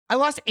I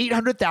lost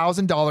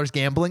 $800,000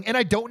 gambling and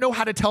I don't know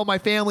how to tell my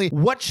family.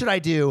 What should I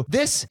do?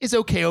 This is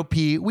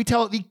OKOP. We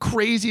tell the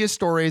craziest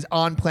stories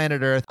on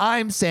planet Earth.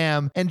 I'm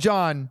Sam and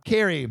John,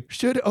 Carrie,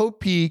 should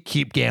OP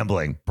keep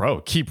gambling?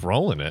 Bro, keep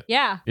rolling it.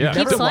 Yeah. Yeah.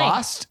 Never slaying.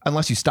 lost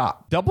unless you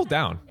stop. Double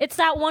down. It's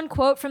that one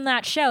quote from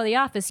that show, The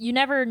Office. You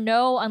never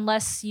know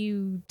unless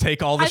you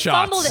Take all the I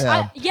shots. fumbled it.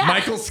 Yeah. Yeah.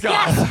 Michael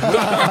Scott. Yes.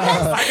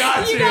 I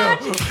got you.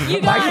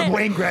 You got Michael it.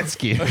 Wayne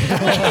Gretzky.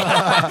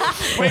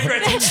 Wait,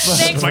 great. Thanks for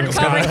Michael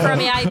covering Scott. for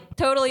me. I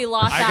totally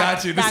lost I that.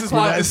 got you. that This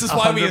quote. is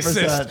why we 100%.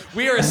 assist.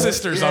 We are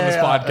assisters on this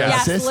podcast.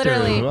 Yes, Sisters.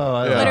 literally. Whoa,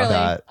 I Literally.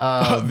 love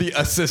that. The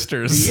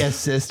assisters. The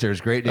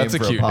Sisters, great name That's a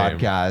for a cute name.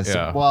 podcast.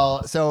 Yeah.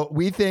 Well, so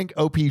we think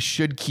OP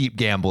should keep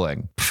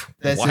gambling.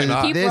 This Why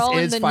not? Keep this rolling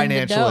is the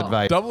financial dough.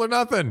 advice. Double or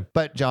nothing.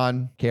 But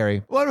John,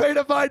 Carrie, one way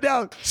to find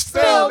out.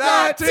 Spill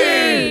that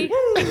tea.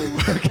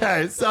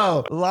 Okay,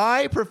 so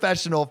Lie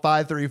Professional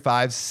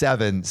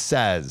 5357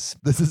 says,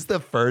 this is the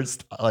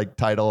first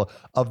title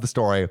of the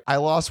story. I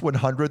lost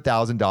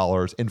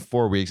 $100,000 in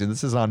 4 weeks, and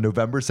this is on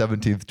November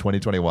 17th,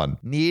 2021.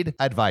 Need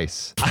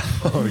advice.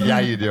 Oh,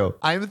 yeah, you do.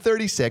 I'm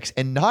 36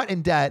 and not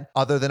in debt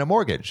other than a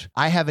mortgage.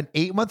 I have an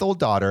 8-month-old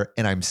daughter,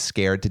 and I'm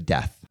scared to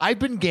death. I've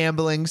been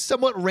gambling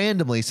somewhat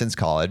randomly since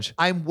college.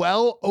 I'm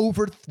well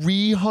over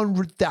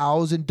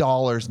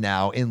 $300,000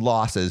 now in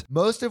losses,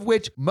 most of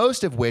which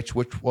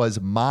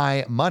was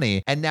my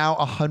money, and now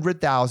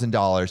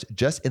 $100,000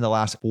 just in the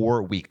last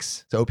 4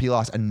 weeks. So OP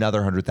lost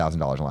another $100,000 in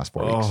the last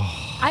 4 weeks.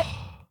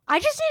 I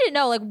just need to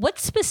know, what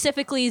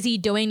specifically is he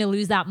doing to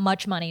lose that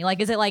much money?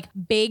 Is it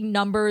big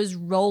numbers,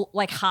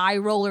 high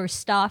roller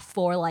stuff,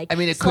 or I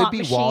mean, it slot could be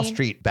machine? Wall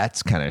Street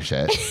bets kind of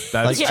shit.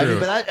 That's I true. mean,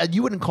 but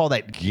you wouldn't call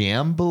that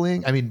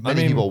gambling. I mean,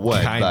 many people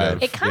would, kind but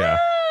of. It kind of. Yeah.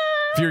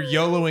 If you're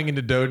YOLOing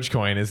into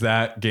Dogecoin, is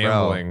that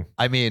gambling? Bro,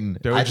 I mean,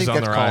 Doge I is think on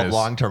that's the called rise.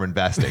 long-term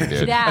investing,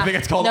 dude. Yeah. I think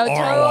it's called no,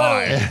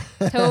 ROI.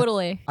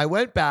 Totally. I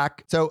went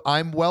back, so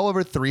I'm well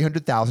over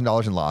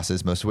 $300,000 in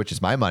losses, most of which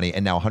is my money,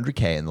 and now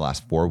 $100K in the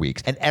last 4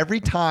 weeks. And every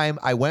time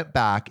I went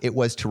back, it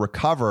was to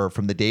recover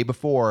from the day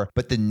before,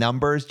 but the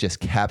numbers just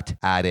kept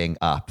adding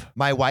up.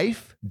 My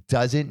wife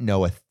doesn't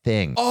know a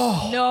thing.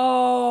 Oh.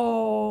 No.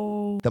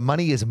 The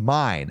money is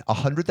mine,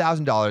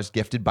 $100,000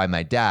 gifted by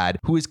my dad,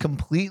 who is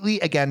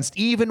completely against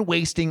even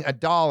wasting a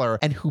dollar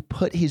and who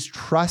put his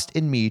trust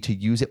in me to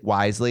use it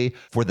wisely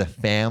for the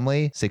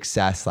family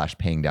success /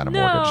 paying down a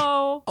mortgage.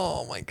 No.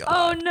 Oh my God.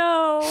 Oh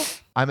no.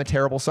 I'm a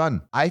terrible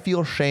son. I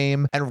feel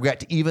shame and regret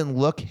to even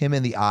look him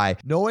in the eye,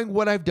 knowing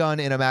what I've done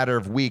in a matter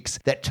of weeks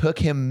that took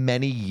him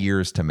many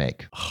years to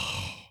make.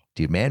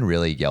 Dude, man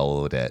really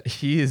yellowed it.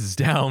 He is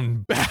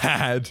down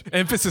bad.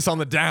 Emphasis on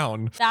the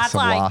down. That's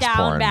Some lost down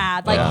porn.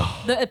 bad.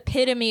 The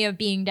epitome of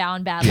being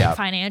down bad. Yeah.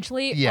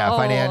 Financially. Yeah, oh,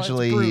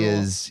 financially, it's brutal.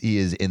 he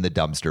is in the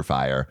dumpster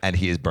fire, and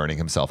he is burning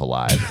himself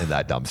alive in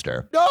that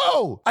dumpster.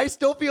 No, I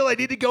still feel I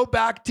need to go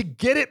back to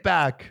get it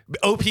back.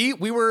 OP,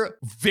 we were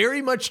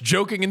very much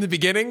joking in the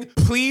beginning.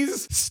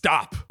 Please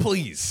stop.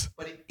 Please.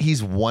 But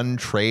he's one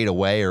trade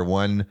away, or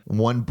one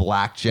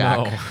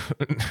blackjack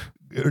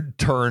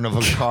turn of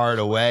a card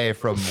away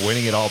from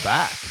winning it all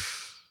back.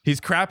 He's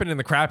crapping in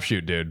the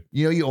crapshoot, dude.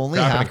 You know, you only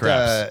Crapping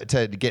have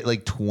to get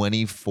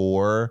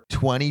 24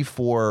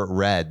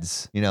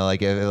 reds,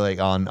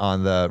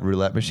 on the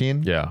roulette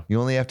machine. Yeah. You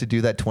only have to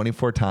do that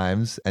 24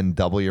 times and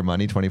double your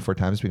money 24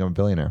 times to become a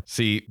billionaire.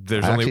 See, I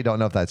actually don't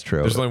know if that's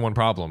true. There's only one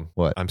problem.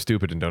 What? I'm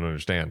stupid and don't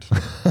understand.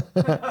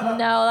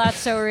 No, that's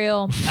so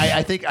real.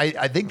 I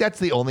think that's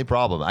the only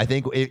problem. I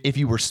think if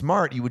you were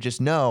smart, you would just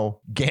know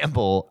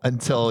gamble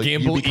until you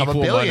become a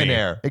equal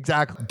billionaire. money.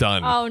 Exactly.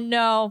 Done. Oh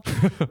no.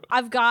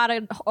 I've got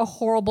a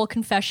horrible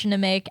confession to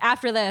make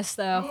after this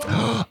though.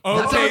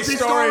 Okay,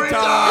 story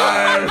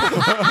time. All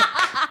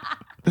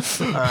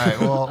right.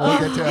 Well, we'll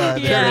get to Yeah.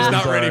 Carrie's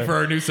not Sorry. ready for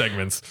our new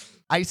segments.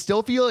 I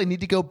still feel I need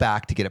to go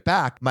back to get it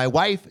back. My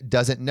wife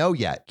doesn't know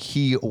yet.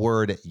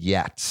 Keyword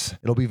yet.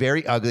 It'll be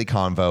very ugly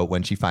convo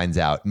when she finds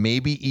out.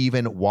 Maybe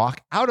even walk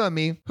out on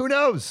me. Who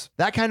knows?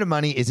 That kind of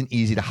money isn't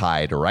easy to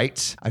hide,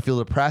 right? I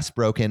feel depressed,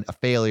 broken, a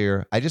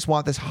failure. I just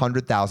want this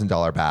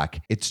 $100,000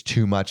 back. It's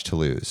too much to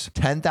lose.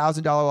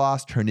 $10,000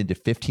 loss turned into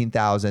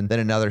 $15,000, then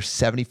another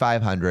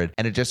 $7,500,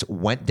 and it just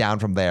went down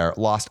from there.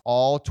 Lost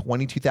all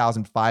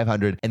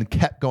 $22,500 and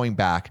kept going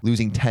back,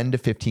 losing 10 to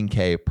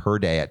 15K per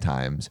day at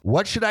times.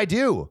 What should I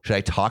do? Should I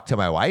talk to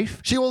my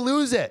wife? She will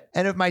lose it.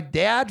 And if my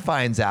dad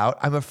finds out,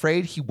 I'm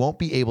afraid he won't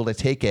be able to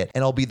take it,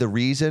 and I'll be the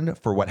reason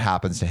for what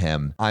happens to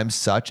him. I'm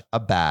such a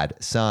bad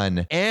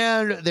son.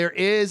 And there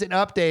is an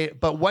update,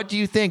 but what do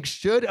you think?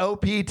 Should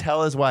OP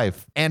tell his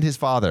wife and his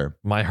father?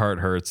 My heart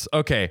hurts.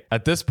 Okay,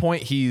 at this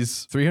point,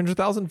 he's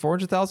 300,000,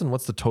 400,000.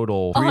 What's the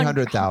total?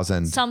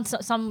 300,000. Some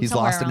He's somewhere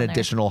lost an around there.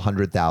 additional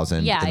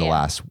 100,000 Yeah, in the yeah.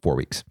 last 4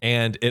 weeks.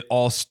 And it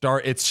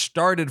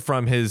started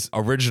from his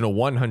original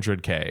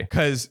 100K.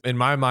 Because in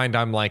my mind,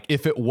 mind, I'm like,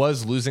 if it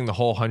was losing the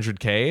whole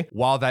 100K,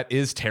 while that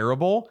is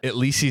terrible, at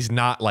least he's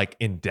not like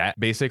in debt,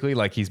 basically.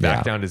 Like he's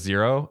back down to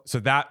zero. So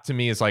that to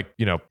me is like,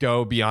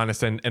 go be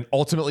honest. And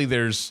ultimately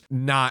there's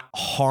not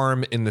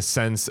harm in the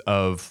sense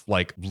of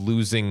like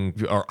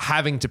losing or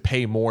having to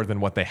pay more than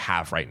what they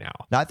have right now.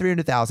 Not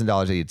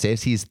 $300,000 that he'd say.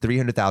 He's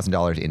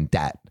 $300,000 in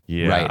debt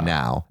right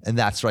now. And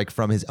that's like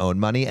from his own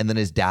money. And then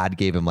his dad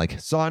gave him like,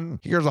 son,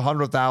 here's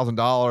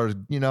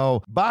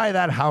 $100,000, buy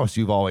that house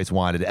you've always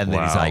wanted. And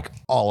then he's like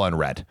all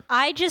unread.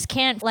 I just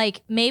can't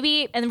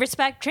maybe, and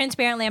respect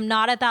transparently, I'm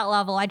not at that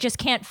level. I just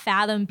can't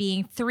fathom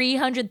being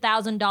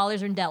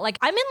 $300,000 in debt. Like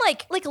I'm in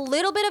like a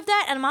little bit of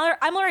debt and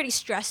I'm already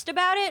stressed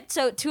about it.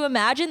 So to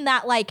imagine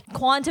that like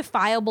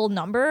quantifiable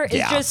number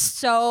is just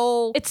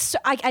so,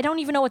 I don't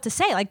even know what to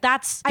say. Like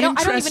that's, I don't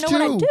even know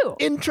what I do.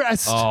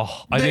 Interest.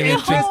 Oh, the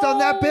interest on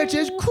that bitch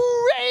is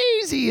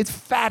crazy. It's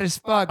fat as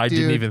fuck, dude. I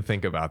didn't even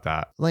think about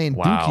that. Laying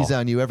dookies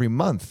on you every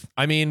month.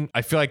 I mean,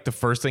 I feel like the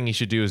first thing he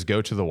should do is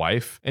go to the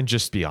wife and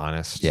just be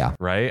honest. Yeah.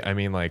 Right? I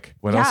mean, like,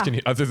 what else can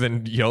you, other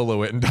than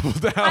YOLO it and double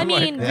down? I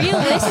mean,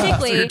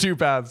 realistically, your two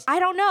paths. I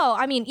don't know.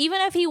 I mean,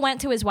 even if he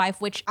went to his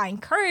wife, which I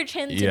encourage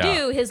him to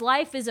do, his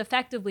life is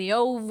effectively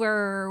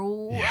over.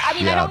 I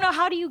mean, I don't know.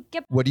 How do you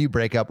get... Would you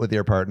break up with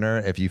your partner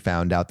if you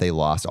found out they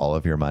lost all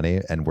of your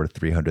money and were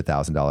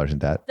 $300,000 in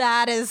debt?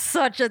 That is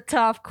such a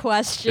tough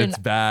question. It's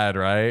bad,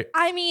 right?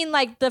 I mean,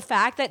 like the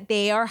fact that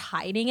they are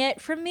hiding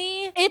it from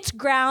me, it's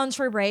grounds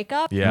for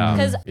breakup. Yeah.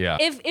 Because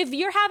if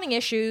you're having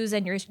issues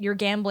and you're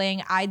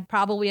gambling, I'd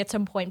probably at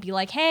some point be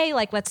like, hey,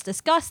 like let's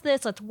discuss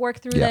this, let's work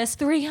through this.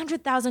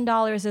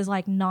 $300,000 is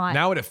like not.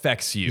 Now it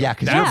affects you. Yeah,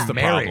 because that's you're the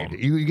married. problem.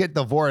 You get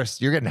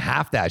divorced, you're getting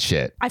half that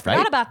shit. I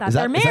forgot about that.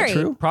 They're married. Is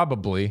that true?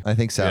 Probably. I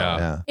think so.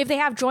 Yeah. If they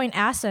have joint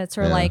assets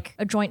or like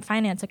a joint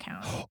finance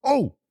account.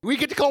 Oh, we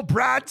get to call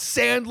Brad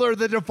Sandler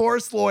the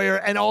divorce lawyer.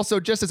 And also,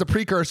 just as a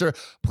precursor,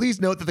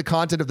 please note that the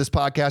content of this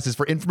podcast is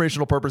for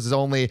informational purposes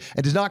only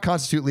and does not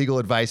constitute legal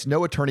advice.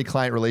 No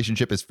attorney-client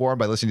relationship is formed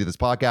by listening to this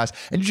podcast,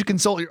 and you should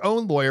consult your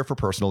own lawyer for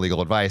personal legal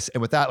advice.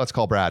 And with that, let's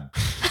call Brad.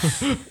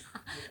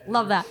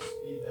 Love that.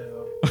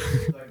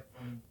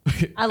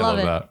 I love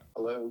it. That.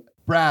 Hello.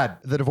 Brad,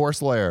 the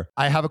divorce lawyer.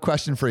 I have a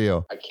question for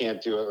you. I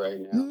can't do it right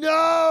now.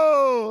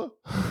 No!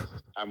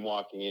 I'm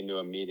walking into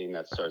a meeting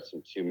that starts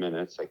in 2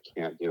 minutes. I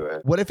can't do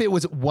it. What if it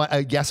was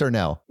a yes or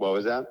no? What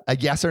was that? A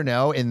yes or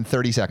no in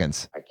 30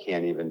 seconds. I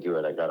can't even do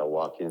it. I got to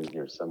walk in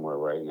here somewhere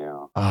right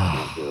now. I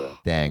can't do it.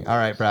 Dang. All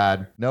right,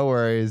 Brad. No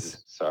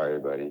worries. Sorry,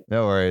 buddy.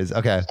 No worries.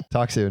 Okay.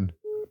 Talk soon.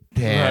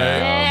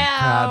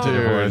 Damn. Brad, the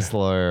divorce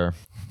lawyer.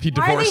 He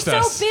divorced Why are they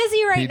us. so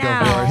busy right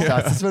now?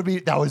 Divorced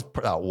us.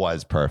 That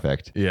was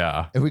perfect.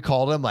 Yeah. If we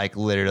called him like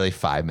literally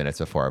 5 minutes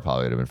before, it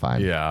probably would have been fine.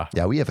 Yeah.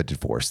 Yeah, we have a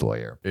divorce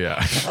lawyer.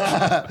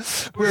 Yeah.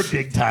 We're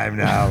big time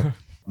now.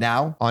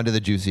 Now, on to the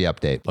juicy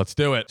update. Let's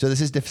do it. So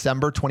this is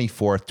December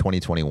 24th,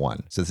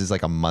 2021. So this is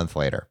like a month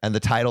later. And the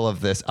title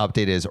of this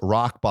update is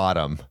Rock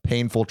Bottom,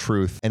 Painful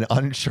Truth, and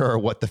Unsure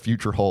What the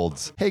Future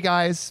Holds. Hey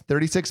guys,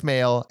 36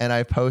 male, and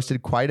I've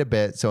posted quite a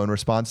bit. So in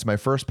response to my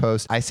first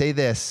post, I say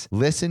this: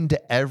 listen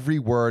to every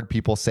word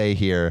people say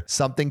here.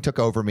 Something took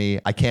over me.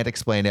 I can't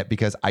explain it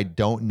because I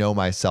don't know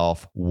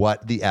myself.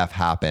 What the F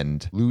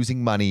happened?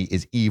 Losing money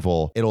is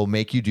evil. It'll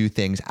make you do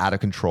things out of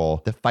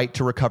control. The fight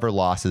to recover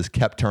losses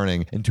kept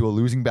turning into a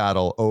losing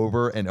battle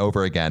over and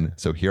over again.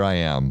 So here I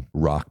am,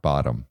 rock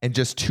bottom. In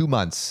just 2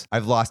 months,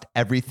 I've lost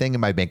everything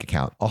in my bank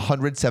account,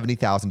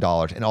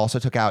 $170,000, and also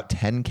took out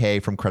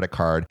 $10K from credit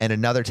card and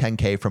another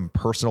 $10K from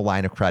personal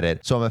line of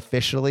credit. So I'm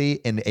officially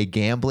in a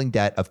gambling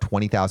debt of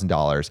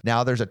 $20,000.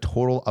 Now there's a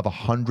total of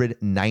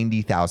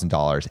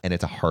 $190,000, and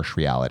it's a harsh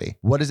reality.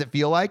 What does it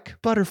feel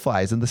like?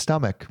 Butterflies in the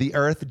stomach. The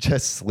earth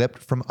just slipped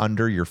from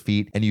under your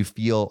feet and you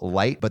feel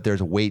light, but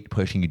there's weight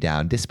pushing you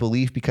down.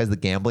 Disbelief because the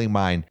gambling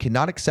mind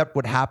cannot accept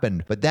what happened.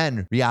 But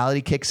then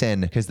reality kicks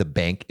in because the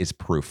bank is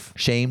proof.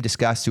 Shame,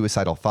 disgust,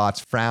 suicidal thoughts,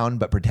 frown,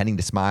 but pretending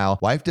to smile.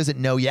 Wife doesn't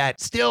know yet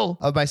still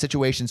of my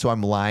situation, so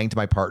I'm lying to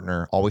my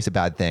partner. Always a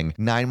bad thing.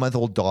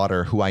 9-month-old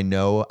daughter who I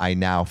know I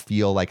now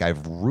feel like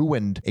I've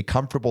ruined a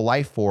comfortable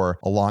life for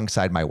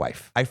alongside my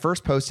wife. I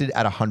first posted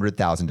at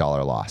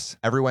 $100,000 loss.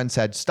 Everyone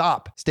said,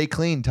 stop, stay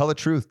clean, tell the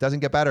truth,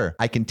 doesn't get better.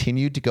 I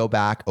continued to go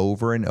back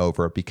over and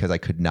over because I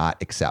could not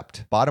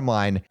accept. Bottom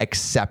line,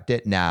 accept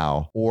it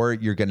now or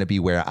you're going to be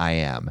where I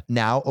am.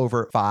 Now over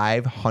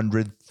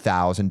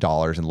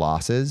 $500,000 in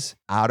losses,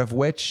 out of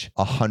which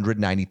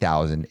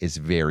 $190,000 is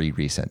very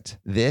recent.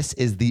 This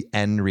is the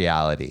end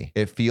reality.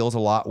 It feels a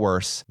lot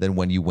worse than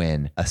when you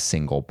win a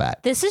single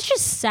bet. This is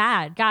just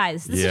sad,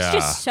 guys. This is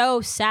just so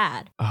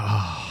sad.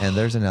 And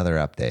there's another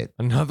update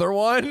Another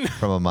one?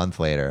 from a month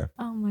later.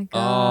 Oh my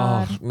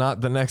God. Oh, not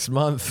the next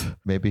month.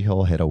 Maybe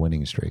he'll hit a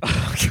winning streak.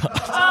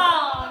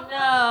 Oh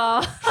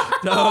no.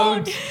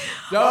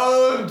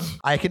 Don't.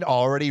 I can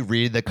already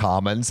read the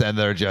comments and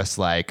they're just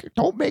like,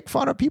 don't make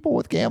fun of people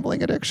with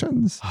gambling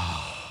addictions.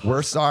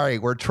 We're sorry.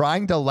 We're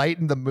trying to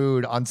lighten the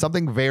mood on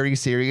something very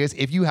serious.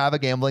 If you have a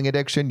gambling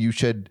addiction, you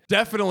should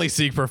Definitely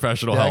seek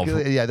professional help.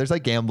 Yeah, there's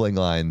like gambling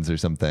lines or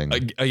something.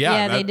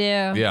 Yeah, they do.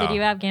 Yeah. They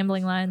do have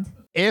gambling lines.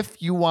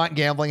 If you want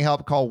gambling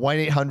help, call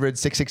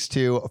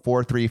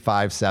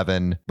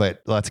 1-800-662-4357.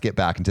 But let's get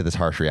back into this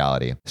harsh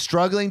reality.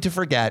 Struggling to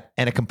forget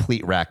and a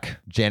complete wreck.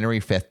 January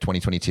 5th,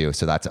 2022.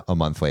 So that's a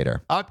month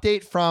later.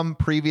 Update from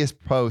previous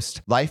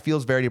post. Life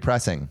feels very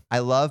depressing. I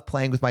love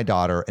playing with my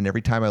daughter, and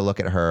every time I look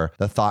at her,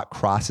 the thought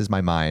crosses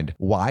my mind.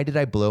 Why did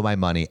I blow my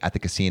money at the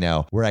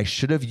casino where I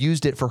should have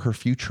used it for her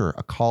future,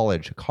 a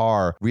college, a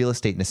car, real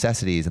estate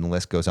necessities, and the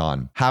list goes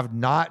on. Have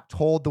not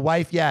told the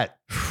wife yet.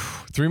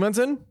 3 months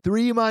in?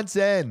 3 months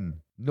in.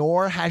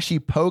 Nor has she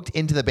poked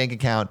into the bank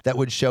account that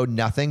would show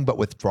nothing but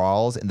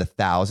withdrawals in the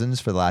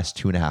thousands for the last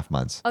 2.5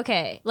 months.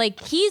 Okay, like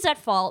he's at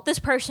fault. This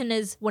person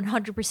is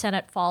 100%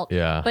 at fault.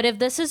 Yeah. But if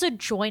this is a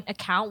joint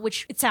account,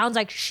 which it sounds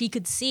like she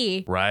could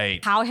see, Right.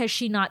 how has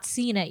she not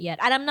seen it yet?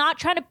 And I'm not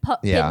trying to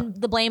Yeah. pin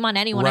the blame on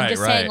anyone. I'm Right,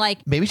 just right. saying, like,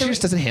 Maybe she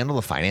just doesn't handle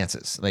the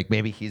finances. Like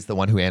maybe he's the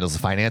one who handles the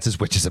finances,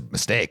 which is a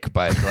mistake.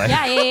 But like,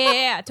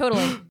 yeah,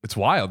 totally. It's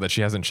wild that she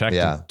hasn't checked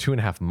Yeah. in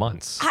 2.5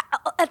 months.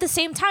 At the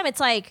same time,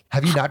 it's like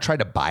have you not tried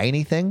to buy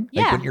anything? Like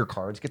Yeah. wouldn't your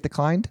cards get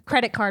declined?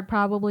 credit card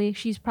probably.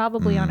 She's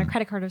probably on a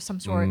credit card of some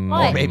sort. Or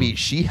Like, maybe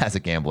she has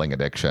a gambling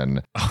addiction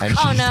and Oh, she's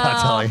not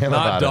no. telling him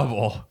Not about it.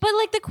 double. but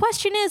like the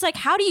question is like,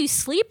 how do you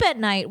sleep at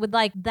night with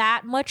like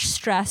that much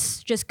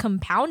stress just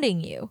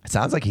compounding you? It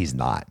sounds like he's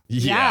not.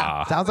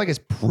 Yeah. Sounds like it's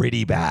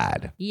pretty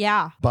bad.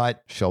 Yeah.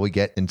 But shall we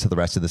get into the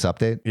rest of this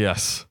update?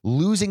 Yes.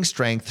 Losing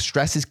strength,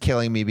 stress is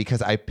killing me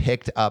because I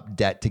picked up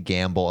debt to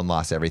gamble and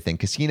lost everything.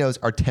 Casinos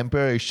are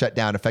temporarily shut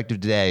down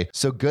effective today.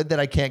 So good that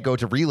I can't go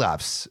to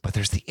relapse. But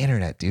there's the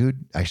internet,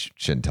 dude. I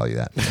shouldn't tell you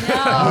that.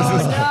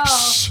 No,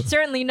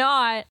 certainly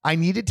not. I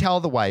need to tell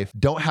the wife,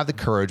 don't have the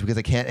courage because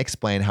I can't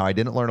explain how I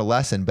didn't learn a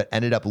lesson, but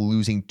ended up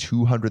losing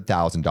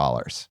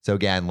 $200,000. So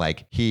again,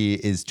 like he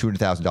is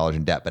 $200,000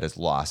 in debt, but has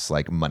lost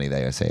like money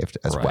they have saved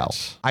as Right. well.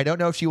 I don't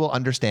know if she will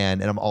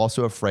understand. And I'm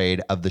also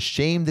afraid of the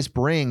shame this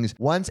brings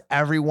once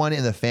everyone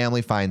in the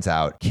family finds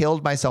out.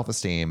 Killed my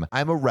self-esteem.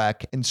 I'm a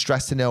wreck and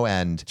stressed to no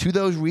end. To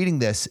those reading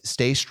this,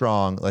 stay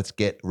strong. Let's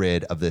get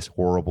rid of this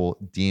horrible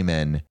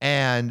demon.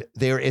 And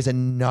there is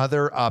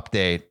another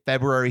update,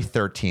 February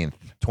 13th,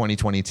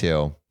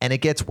 2022. And it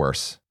gets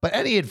worse. But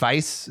any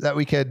advice that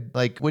we could,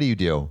 like, what do you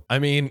do? I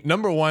mean,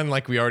 number one,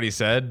 like we already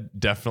said,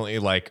 definitely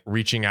like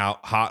reaching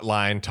out,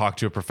 hotline, talk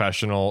to a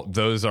professional.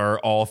 Those are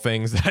all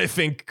things that I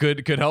think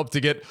could help to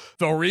get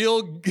the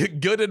real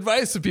good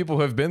advice of people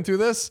who have been through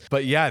this.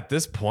 But yeah, at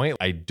this point,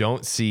 I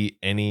don't see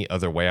any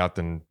other way out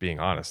than being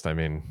honest. I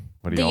mean,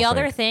 what do you The all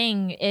other think?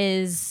 thing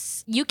is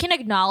you can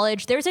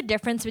acknowledge there's a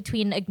difference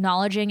between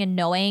acknowledging and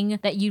knowing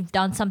that you've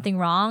done something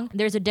wrong.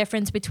 There's a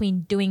difference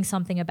between doing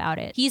something about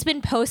it. He's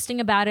been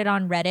posting about it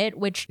on Reddit,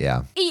 which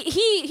Yeah.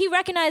 he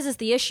recognizes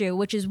the issue,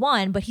 which is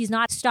one, but he's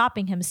not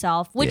stopping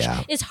himself, which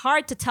Yeah. is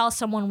hard to tell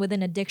someone with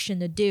an addiction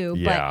to do.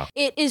 Yeah.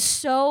 But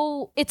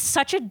it's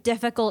such a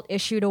difficult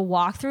issue to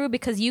walk through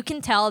because you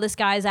can tell this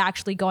guy's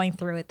actually going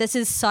through it. This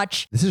is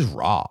such This is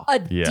raw.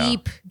 a Yeah.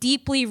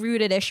 deeply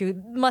rooted issue.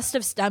 Must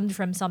have stemmed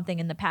from something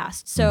in the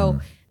past. So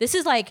this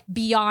is like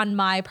beyond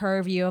my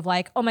purview of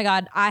like, oh my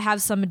God, I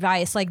have some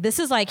advice. Like this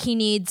is like he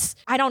needs,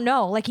 I don't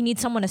know, like he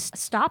needs someone to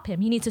stop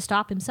him. He needs to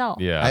stop himself.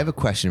 Yeah. I have a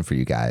question for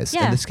you guys.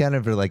 Yeah. And this kind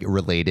of like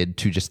related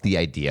to just the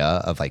idea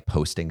of like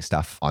posting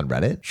stuff on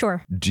Reddit.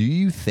 Sure. Do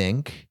you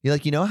think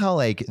you know how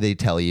like they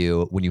tell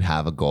you when you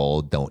have a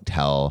goal, don't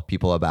tell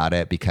people about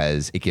it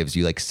because it gives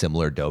you like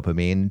similar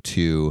dopamine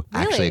to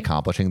actually Really?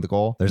 accomplishing the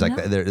goal? There's like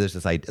No. there's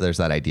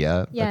that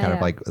idea Yeah, kind of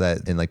yeah. like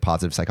that in like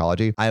positive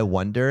psychology. I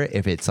wonder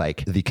if it's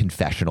like the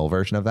confessional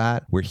version of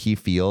that where he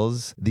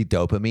feels the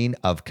dopamine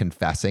of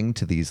confessing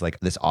to these like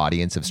this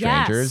audience of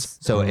strangers. Yes.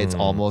 So it's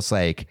almost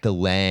like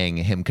delaying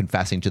him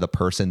confessing to the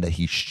person that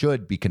he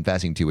should be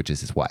confessing to, which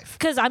is his wife.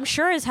 Because I'm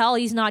sure as hell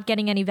he's not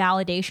getting any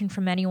validation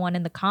from anyone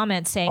in the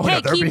comments saying, Oh, yeah,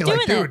 hey, they're keep being doing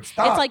like, it. "Dude,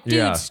 stop." It's like, dude,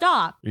 Yeah.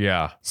 stop.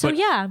 Yeah. So But-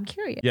 yeah, I'm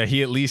curious. Yeah,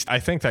 he at least, I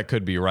think that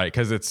could be right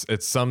because it's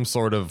some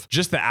sort of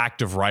just the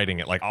act of writing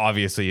it. Like,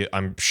 obviously,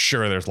 I'm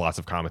sure there's lots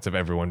of comments of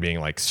everyone being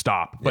like,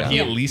 stop. But he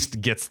Yeah. at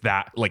least gets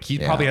that. Like, he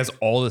Yeah. probably has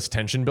all this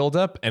tension build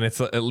up and it's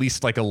at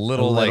least like a A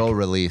little, little like,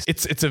 release.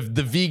 it's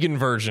the vegan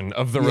version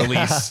of the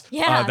release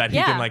Yeah, that he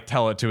yeah. can like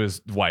tell it to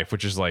his wife,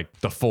 which is like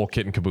the full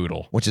kit and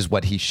caboodle. Which is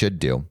what he should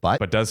do.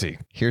 But does he?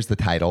 Here's the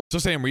title. So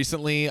Sam,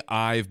 recently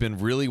I've been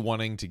really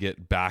wanting to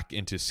get back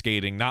into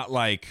skating, not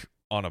like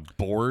on a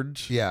board.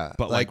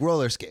 But like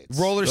roller skates.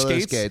 Roller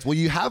skates? Well,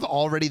 you have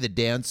already the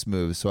dance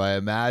moves, so I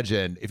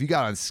imagine if you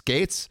got on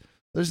skates,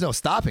 there's no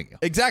stopping you.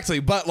 Exactly.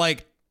 But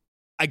like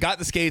I got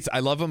the skates. I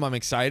love them. I'm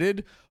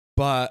excited.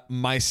 But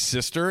my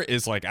sister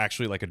is like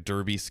actually like a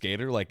derby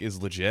skater, like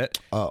is legit.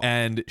 Oh.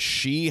 And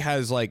she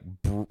has like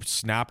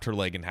snapped her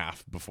leg in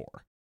half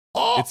before.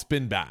 Oh, It's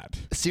been bad.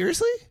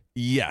 seriously?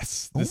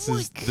 Yes. This Oh my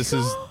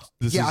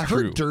is Yeah, I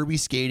true. heard derby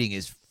skating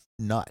is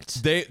nuts.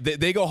 They go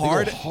They go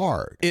hard.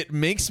 hard. It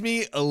makes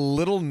me a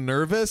little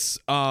nervous,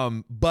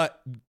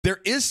 but there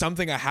is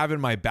something I have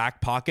in my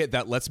back pocket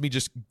that lets me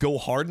just go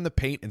hard in the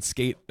paint and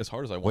skate as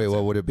hard as I want. Wait, to.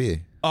 what would it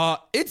be?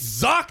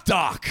 It's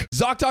ZocDoc.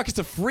 ZocDoc is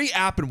a free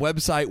app and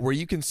website where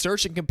you can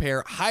search and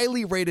compare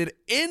highly rated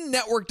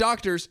in-network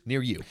doctors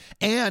near you.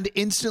 And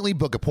instantly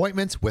book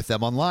appointments with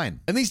them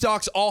online. And these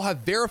docs all have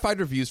verified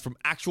reviews from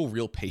actual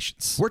real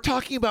patients. We're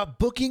talking about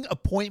booking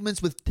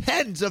appointments with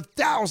tens of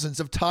thousands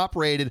of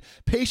top-rated,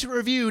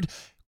 patient-reviewed,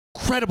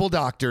 credible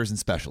doctors and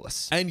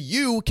specialists. And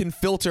you can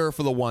filter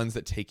for the ones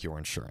that take your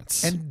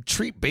insurance. And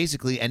treat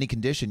basically any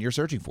condition you're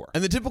searching for.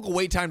 And the typical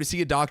wait time to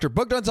see a doctor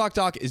booked on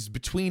ZocDoc is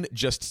between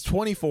just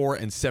 24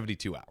 and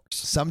 72 hours.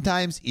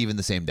 Sometimes even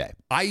the same day.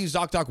 I use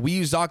ZocDoc, we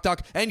use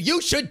ZocDoc, and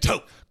you should too.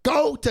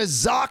 Go to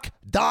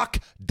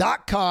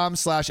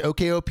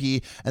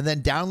ZocDoc.com/OKOP and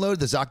then download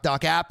the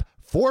ZocDoc app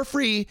for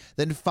free.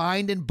 Then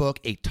find and book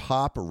a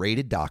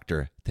top-rated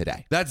doctor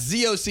today. That's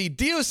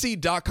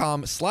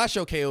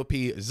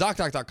ZocDoc.com/OKOP,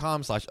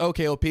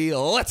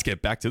 ZocDoc.com/OKOP. Let's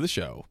get back to the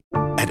show.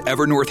 At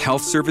Evernorth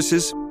Health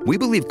Services, we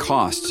believe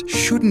costs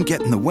shouldn't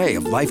get in the way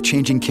of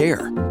life-changing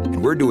care,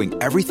 and we're doing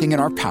everything in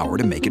our power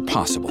to make it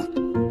possible.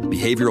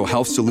 Behavioral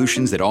health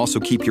solutions that also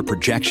keep your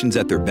projections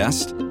at their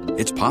best?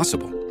 It's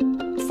possible.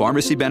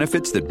 Pharmacy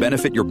benefits that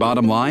benefit your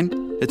bottom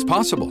line? It's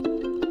possible.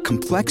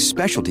 Complex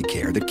specialty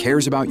care that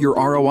cares about your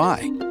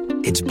ROI?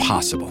 It's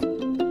possible.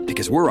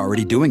 Because we're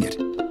already doing it.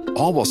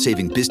 All while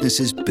saving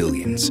businesses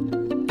billions.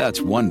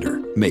 That's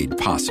Wonder made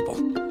possible.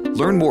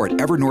 Learn more at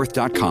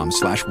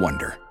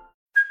evernorth.com/wonder.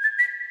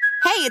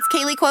 Hey, it's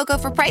Kaylee Cuoco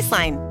for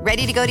Priceline.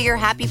 Ready to go to your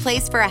happy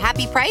place for a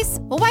happy price?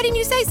 Well, why didn't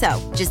you say so?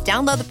 Just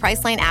download the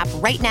Priceline app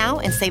right now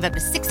and save up to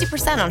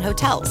 60% on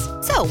hotels.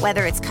 So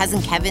whether it's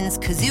Cousin Kevin's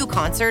Kazoo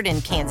Concert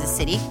in Kansas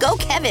City, go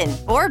Kevin,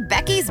 or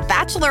Becky's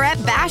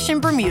Bachelorette Bash in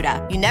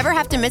Bermuda, you never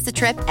have to miss a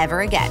trip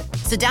ever again.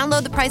 So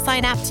download the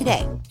Priceline app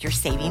today. Your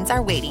savings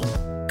are waiting.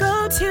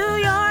 Go to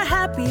your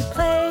happy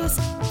place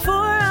for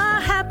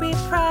a happy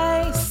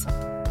price.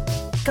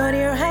 Go to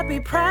your happy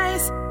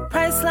price,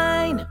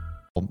 Priceline.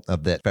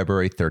 Of that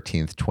February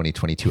 13th,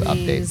 2022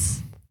 update.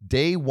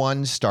 Day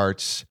one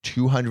starts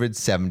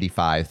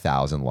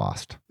 275,000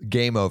 lost.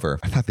 Game over.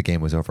 I thought the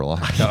game was over a long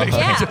time ago.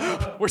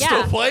 Yeah. We're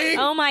still playing?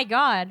 Oh my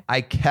God.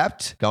 I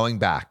kept going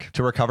back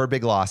to recover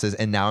big losses,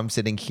 and now I'm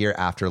sitting here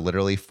after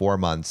literally 4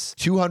 months.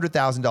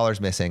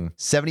 $200,000 missing,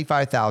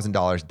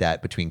 $75,000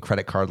 debt between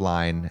credit card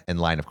line and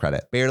line of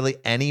credit. Barely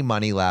any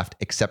money left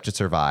except to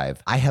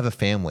survive. I have a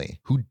family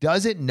who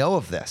doesn't know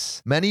of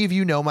this. Many of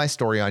you know my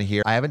story on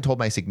here. I haven't told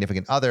my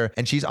significant other,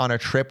 and she's on a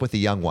trip with a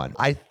young one.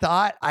 I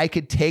thought I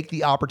could take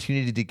the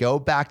opportunity to go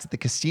back to the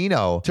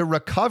casino to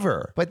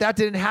recover, but that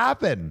didn't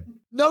happen.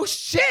 No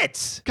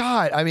shit.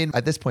 God, I mean,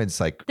 at this point, it's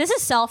like... This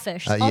is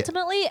selfish. Yeah.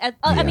 Ultimately,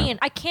 I mean,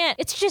 I can't...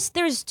 It's just,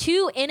 there's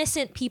two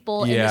innocent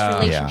people in this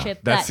relationship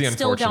That's that the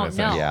still don't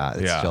unfortunate know.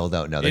 thing. Yeah, still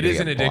don't know. It is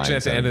an addiction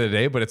at the end of the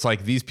day, but it's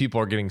like these people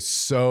are getting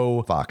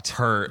so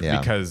hurt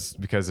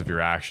because of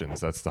your actions.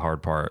 That's the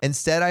hard part.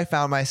 Instead, I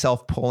found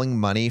myself pulling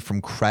money from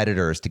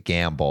creditors to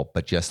gamble,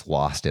 but just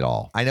lost it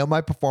all. I know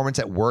my performance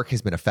at work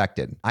has been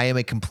affected. I am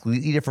a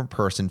completely different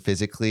person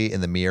physically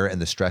in the mirror,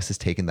 and the stress has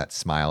taken that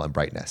smile and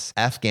brightness.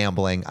 F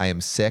gambling. I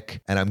am sick,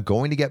 and I'm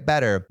going to get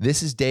better.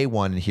 This is day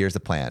one, and here's the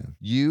plan.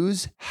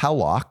 Use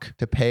HELOC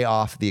to pay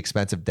off the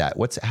expensive debt.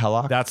 What's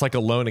HELOC? That's like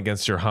a loan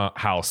against your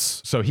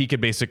house. So he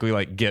could basically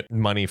like get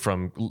money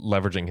from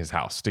leveraging his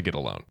house to get a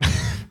loan,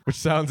 which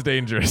sounds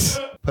dangerous.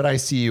 But I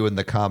see you in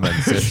the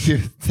comments if you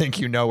think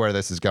you know where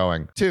this is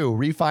going. 2,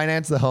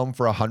 refinance the home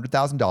for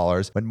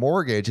 $100,000 when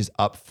mortgage is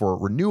up for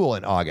renewal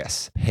in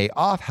August. Pay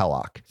off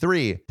HELOC.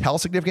 3, tell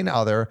significant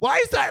other, why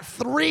is that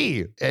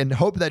 3? And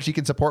hope that she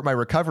can support my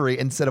recovery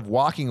instead of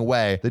walking away.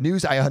 The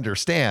news, I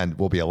understand,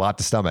 will be a lot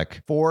to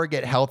stomach. 4,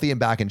 get healthy and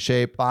back in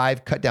shape.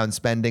 5, cut down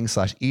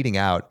spending/eating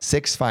out.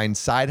 6, find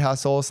side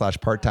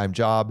hustle/part-time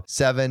job.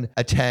 7,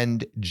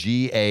 attend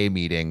GA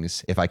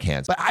meetings if I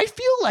can. But I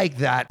feel like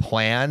that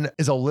plan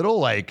is a little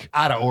like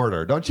out of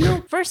order, don't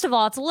you? First of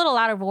all, it's a little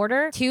out of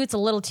order. 2, it's a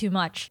little too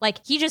much.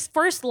 Like, he just,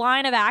 first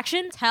line of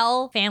action,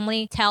 tell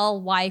family, tell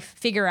wife,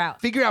 figure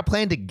out. Figure out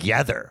plan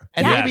together.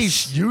 And Yes. maybe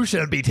you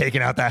shouldn't be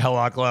taking out that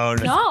HELOC loan.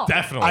 No.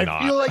 Definitely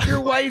not. I feel like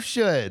your wife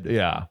should.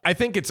 Yeah. I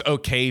think it's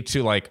okay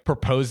to like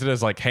propose it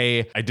as like,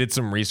 hey, I did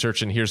some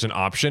research and here's an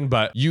option,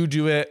 but you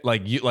do it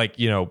like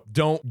you know,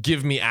 don't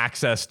give me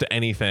access to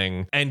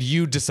anything and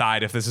you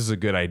decide if this is a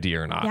good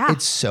idea or not. Yeah.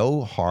 It's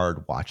so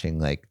hard watching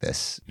like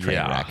this train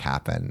wreck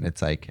happen.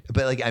 It's like,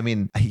 but like, I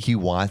mean, he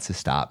wants to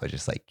stop, but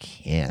just like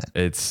can't.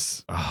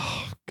 It's,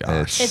 oh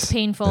gosh. It's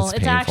painful. It's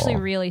painful. actually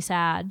really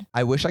sad.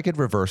 I wish I could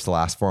reverse the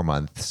last 4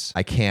 months.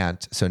 I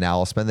can't. So now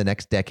I'll spend the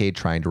next decade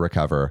trying to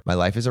recover. My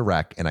life is a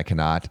wreck and I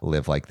cannot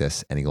live like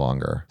this any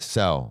longer.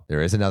 So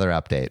there is another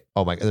update.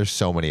 Oh my, there's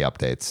so many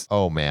updates.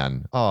 Oh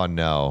man. Oh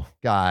no.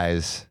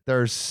 Guys,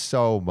 there's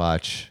so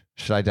much.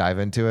 Should I dive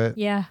into it?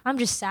 Yeah. I'm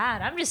just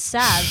sad.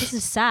 This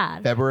is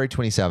sad. February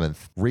 27th,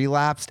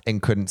 relapsed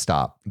and couldn't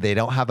stop. They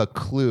don't have a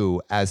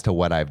clue as to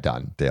what I've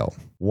done. Dale.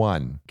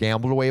 1,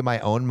 gambled away my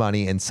own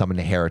money and some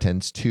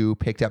inheritance. 2,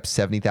 picked up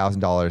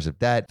 $70,000 of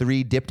debt.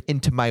 3, dipped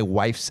into my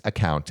wife's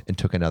account and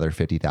took another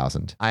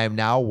 $50,000. I am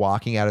now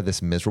walking out of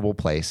this miserable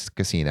place,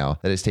 casino,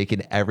 that has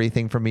taken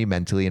everything from me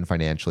mentally and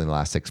financially in the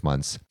last 6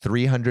 months.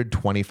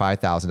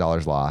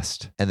 $325,000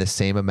 lost and the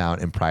same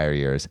amount in prior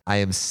years. I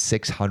am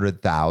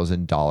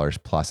 $600,000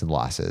 plus in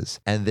losses.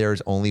 And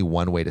there's only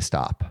one way to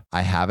stop.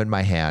 I have in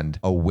my hand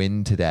a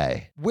win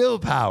today.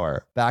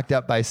 Willpower, backed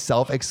up by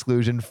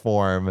self-exclusion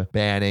form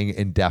banning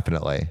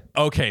indefinitely.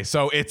 Okay,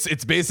 so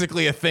it's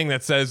basically a thing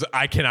that says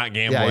I cannot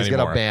gamble Yeah, he's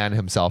anymore. going to ban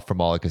himself from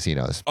all the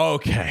casinos.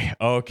 Okay.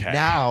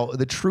 Now,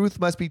 the truth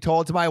must be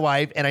told to my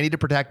wife, and I need to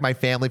protect my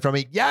family from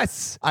it.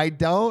 Yes, I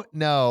don't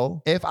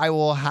know if I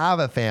will have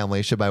a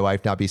family should my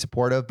wife not be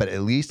supportive, but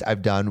at least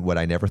I've done what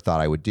I never thought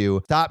I would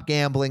do. Stop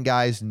gambling,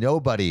 guys.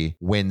 Nobody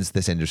wins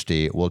this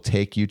industry. Will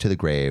take you to the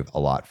grave a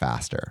lot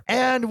faster.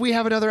 And we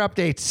have another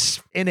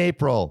update in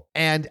April,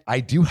 and I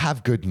do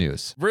have good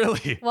news.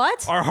 Really?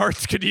 What? Our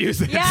hearts could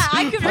use it. Yeah,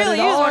 I could Put really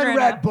it use on one right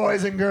red, now.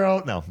 boys and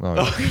girls. No.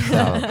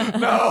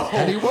 No.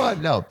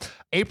 Anyone? No.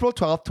 April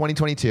 12th,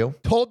 2022,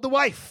 told the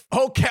wife.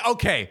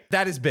 Okay.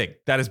 That is big.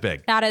 That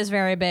is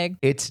very big.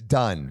 It's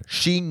done.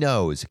 She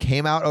knows.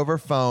 Came out over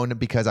phone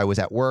because I was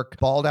at work,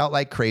 bawled out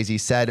like crazy,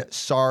 said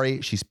sorry.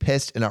 She's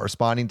pissed and not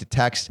responding to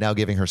text, now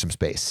giving her some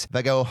space. If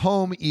I go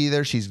home,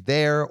 either she's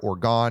there or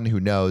gone, who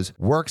knows.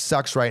 Work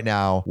sucks right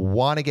now.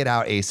 Want to get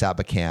out ASAP,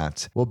 but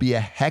can't. Will be a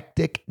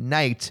hectic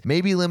night,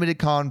 maybe limited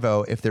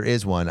convo if there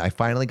is one. I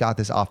finally got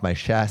this off my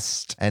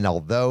chest, and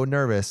although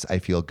nervous, I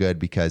feel good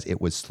because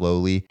it was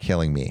slowly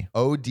killing me.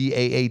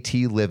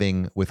 ODAAT,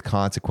 living with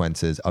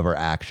consequences of our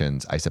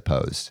actions, I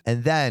suppose.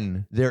 And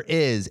then there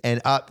is an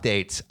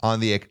update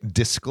on the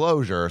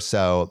disclosure.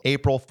 So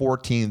April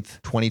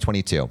 14th,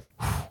 2022.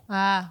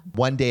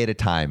 One day at a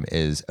time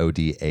is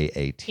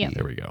ODAAT. Yep.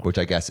 There we go. Which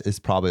I guess is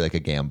probably like a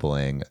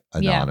gambling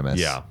anonymous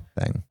Yeah.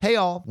 thing. Hey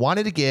all,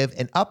 wanted to give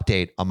an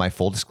update on my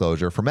full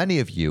disclosure for many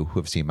of you who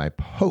have seen my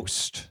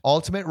post.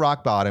 Ultimate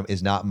rock bottom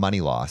is not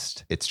money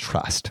lost, it's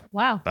trust.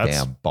 Wow. That's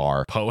Damn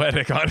bar.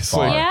 poetic, honestly.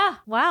 Bar. Yeah.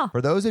 Wow.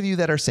 For those of you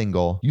that are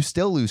single, you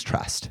still lose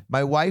trust.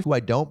 My wife, who I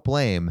don't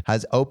blame,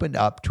 has opened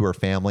up to her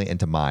family and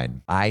to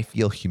mine. I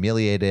feel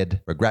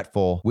humiliated,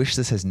 regretful, wish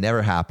this has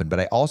never happened, but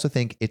I also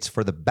think it's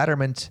for the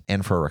betterment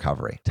and for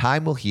recovery.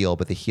 Time will heal,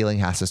 but the healing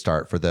has to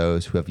start for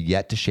those who have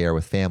yet to share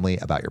with family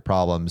about your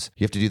problems.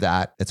 You have to do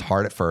that. It's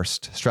hard at first.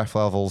 Stress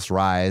levels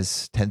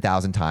rise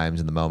 10,000 times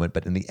in the moment,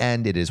 but in the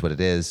end, it is what it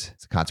is.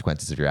 It's the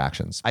consequences of your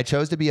actions. I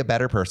chose to be a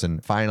better person,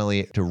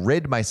 finally, to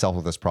rid myself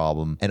of this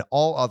problem and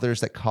all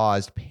others that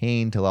caused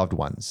pain to loved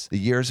ones. The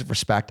years of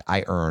respect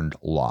I earned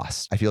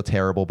lost. I feel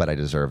terrible, but I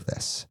deserve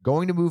this.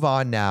 Going to move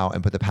on now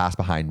and put the past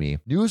behind me.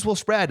 News will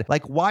spread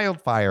like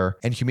wildfire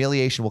and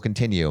humiliation will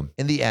continue.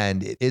 In the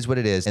end, it is what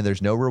it is, and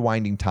there's no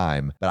rewinding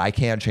time, but I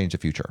can change the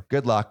future.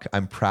 Good luck.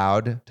 I'm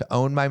proud to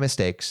own my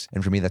mistakes,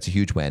 and for me, that's a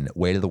huge win.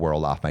 Weight of the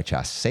world off my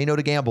chest. Say no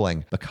to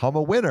gambling. Become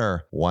a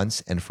winner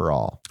once and for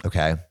all.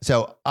 Okay.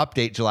 So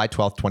update July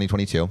 12th,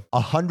 2022.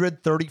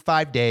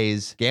 135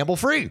 days gamble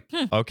free.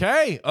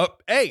 Okay.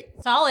 Hey,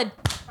 Solid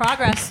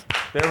progress.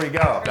 there we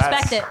go.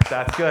 Respect it.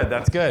 That's good.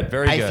 That's good.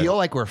 Very good. I feel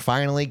like we're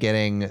finally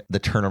getting the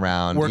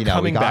turnaround. We're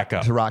coming we got back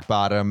up to rock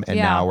bottom, and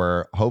Yeah. now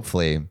we're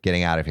hopefully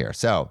getting out of here.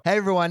 So, hey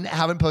everyone,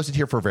 haven't posted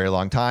here for a very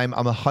long time.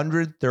 I'm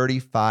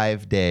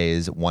 135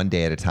 days, one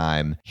day at a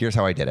time. Here's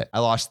how I did it. I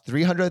lost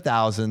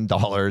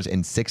 $300,000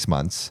 in 6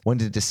 months.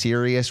 Went into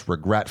serious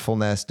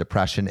regretfulness,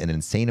 depression, and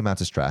insane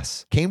amounts of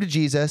stress. Came to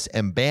Jesus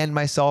and banned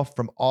myself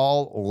from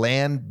all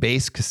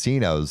land-based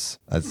casinos.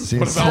 That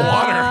seems What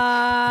about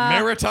water?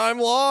 Maritime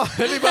law?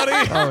 Anybody?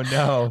 Oh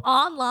no.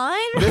 Online?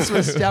 This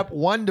was step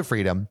 1 to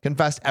freedom.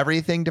 Confessed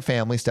everything to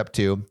family. Step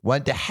 2,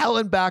 went to hell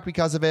and back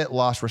because of it.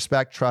 Lost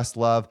respect, trust,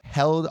 love.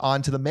 Held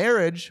on to the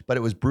marriage, but it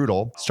was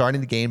brutal.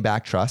 Starting to gain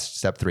back trust.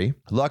 Step 3.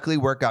 Luckily,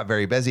 work got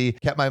very busy.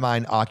 Kept my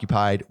mind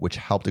occupied, which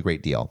helped a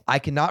great deal. I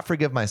cannot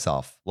forgive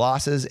myself.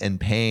 Losses and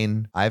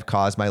pain I've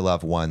caused my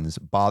loved ones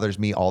bothers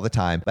me all the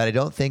time, but I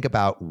don't think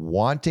about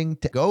wanting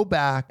to go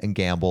back and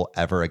gamble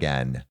ever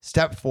again.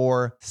 Step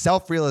 4,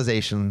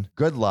 self-realization.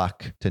 Good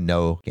luck to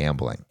no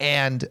gambling.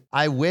 And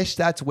I wish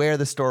that's where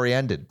the story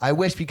ended. I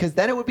wish, because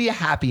then it would be a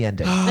happy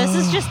ending. This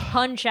is just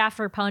punch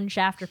after punch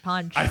after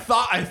punch. I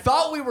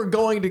thought we were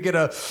going to get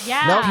a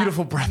Yeah.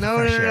 beautiful breath No, of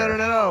no, fresh no, air. no,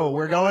 no, no.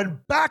 We're going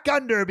back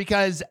under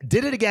because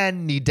did it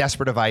again, need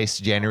desperate advice,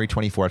 January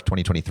 24th,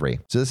 2023.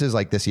 So this is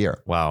like this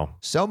year. Wow.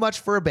 So much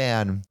for a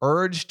ban,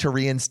 urged to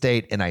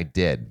reinstate, and I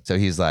did. So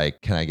he's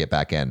like, can I get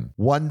back in?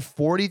 Won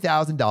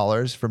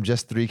 $40,000 from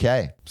just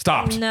 $3K.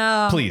 Stop.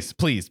 No. Please.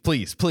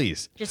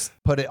 Just,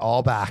 Put it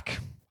all back.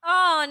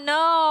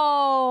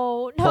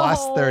 oh no. Plus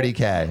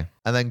 30K.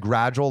 And then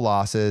gradual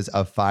losses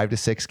of 5 to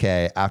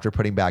 6K after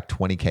putting back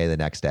 20K the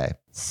next day.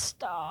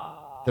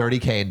 Stop.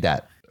 30K in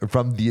debt.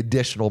 from the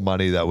additional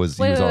money that was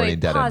he was already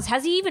indebted. Pause.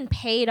 Has he even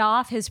paid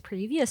off his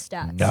previous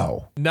debts?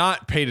 No.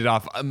 Not paid it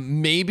off.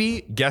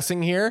 Maybe,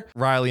 guessing here,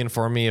 Riley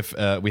inform me if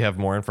we have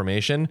more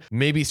information,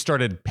 maybe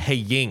started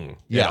paying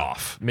it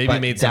off. Maybe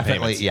But made some definitely,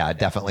 payments. yeah,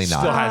 definitely not.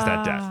 Still has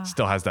that debt.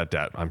 Still has that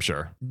debt, I'm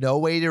sure. No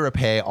way to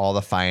repay all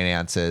the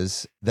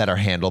finances that are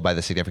handled by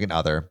the significant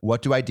other.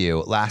 What do I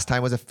do? Last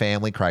time was a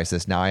family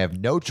crisis. Now I have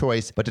no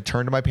choice but to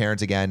turn to my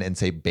parents again and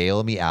say,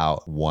 bail me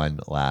out one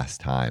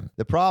last time.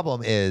 The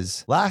problem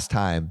is, last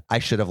time I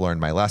should have learned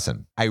my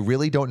lesson. I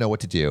really don't know what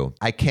to do.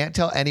 I can't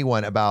tell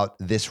anyone about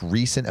this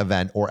recent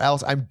event or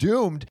else I'm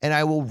doomed and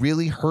I will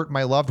really hurt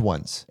my loved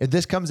ones. If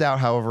this comes out,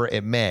 however,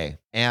 it may.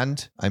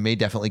 And I may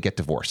definitely get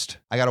divorced.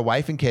 I got a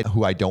wife and kid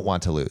who I don't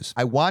want to lose.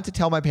 I want to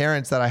tell my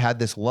parents that I had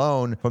this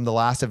loan from the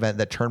last event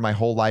that turned my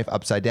whole life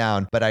upside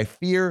down, but I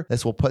fear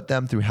this will put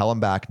them through hell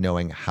and back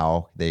knowing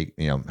how they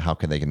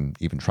can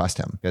even trust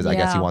him. Because I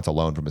guess he wants a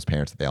loan from his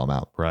parents to bail him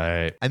out.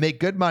 Right. I make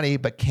good money,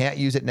 but can't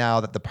use it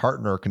now that the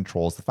partner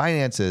controls the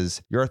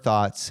finances. Your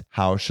thoughts?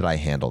 How should I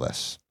handle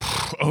this?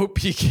 OP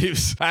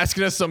keeps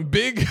asking us some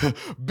big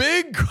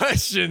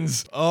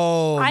questions.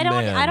 Oh, I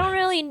man. don't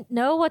really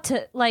know what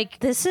to like.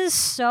 This is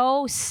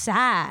so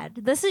sad.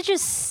 This is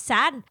just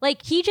sad.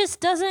 Like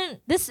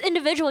this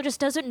individual just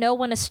doesn't know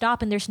when to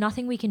stop and there's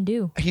nothing we can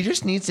do. He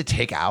just needs to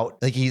take out,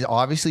 like he's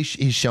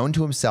shown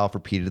to himself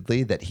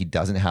repeatedly that he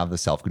doesn't have the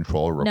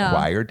self-control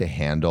required to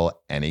handle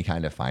any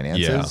kind of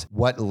finances. Yeah.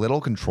 What little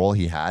control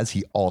he has,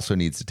 he also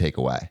needs to take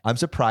away. I'm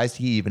surprised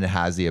he even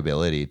has the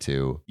ability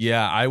to.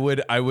 Yeah, I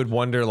would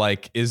wonder,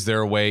 like, is there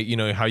a way,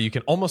 how you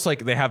can almost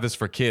like they have this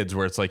for kids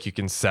where it's like you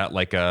can set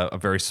like a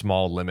very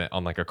small limit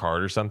on like a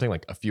card or something,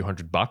 like a few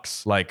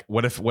 $100. Like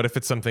what if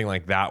it's something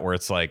like that where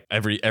it's like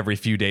every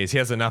few days he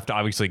has enough to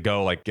obviously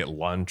go like get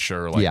lunch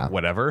or like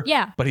whatever.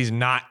 Yeah. But he's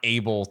not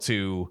able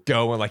to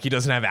go and like he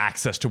doesn't have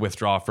access to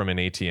withdraw from an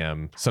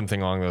ATM,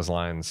 something along those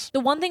lines. The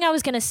one thing I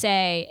was going to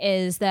say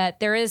is that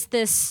there is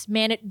this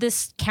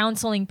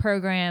counseling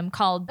program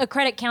called a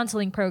credit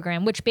counseling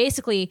program, which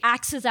basically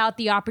axes out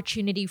the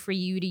opportunity for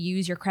you to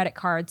use your credit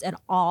cards at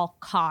all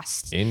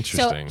costs.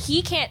 Interesting. So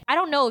he can't, I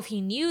don't know if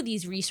he knew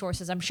these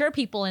resources. I'm sure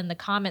people in the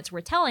comments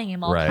were telling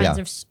him all kinds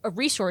of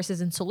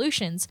resources and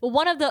solutions. But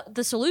one of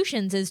the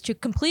solutions is to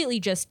completely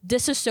just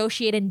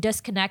disassociate and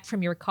disconnect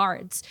from your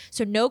cards.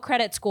 So no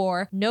credit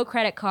score, no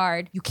credit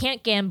card. You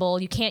can't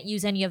gamble. You can't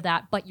use any of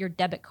that but your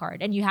debit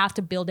card. And you have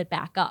to build it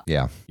back up.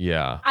 Yeah.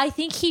 Yeah. I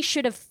think he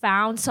should have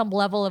found some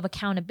level of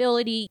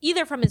accountability,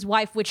 either from his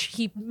wife, which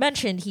he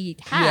mentioned he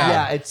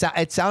had. Yeah,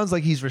 it sounds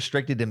like he's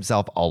restricted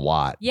himself a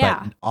lot.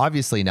 Yeah. But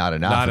obviously not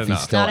enough if he's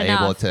still Not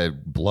able enough. to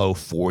blow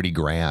 40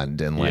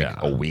 grand in like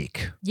a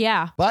week.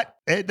 Yeah. But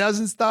it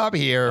doesn't stop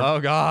here. Oh,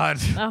 God.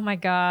 Oh, my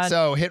God.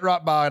 So hit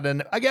rock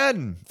bottom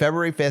again,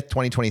 February 5th,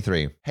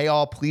 2023. Hey,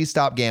 all, please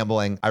stop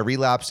gambling. I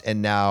relapsed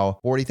and now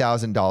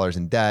 $40,000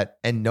 in debt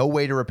and no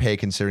way to repay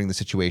considering the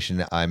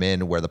situation I'm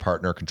in where the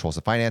partner controls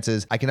the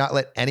finances. I cannot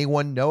let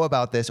anyone know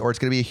about this or it's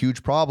going to be a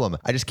huge problem.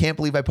 I just can't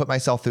believe I put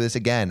myself through this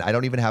again. I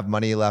don't even have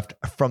money left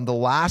from the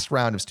last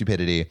round of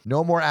stupidity.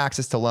 No more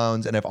access to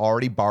loans and I've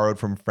already borrowed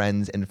from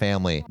friends and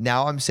family.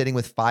 Now I'm sitting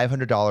with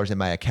 $500 in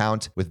my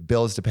account with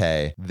bills to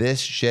pay. This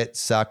shit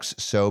sucks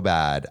so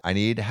bad. I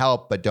need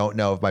help, but don't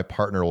know if my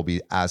partner will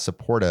be as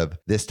supportive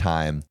this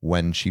time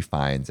when she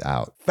finds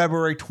out.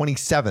 February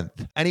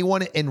 27th.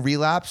 Anyone in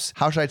relapse?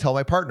 How should I tell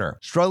my partner?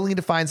 Struggling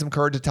to find some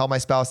courage to tell my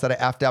spouse that I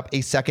effed up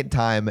a second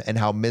time and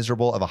how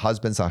miserable of a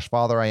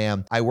husband/father I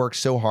am. I worked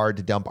so hard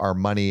to dump our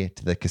money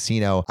to the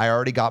casino. I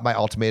already got my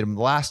ultimatum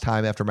the last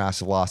time after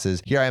massive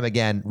losses. Here I am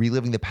again,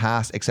 reliving the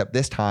past, except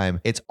this time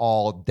it's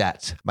all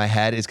debt. My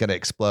head is going to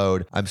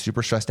explode. I'm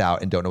super stressed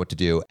out and don't know what to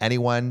do.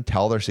 Anyone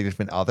tell their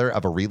significant other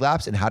of a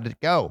relapse and how did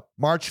it go?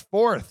 March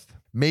 4th.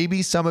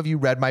 Maybe some of you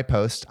read my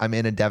post. I'm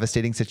in a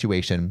devastating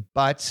situation,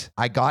 but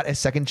I got a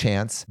second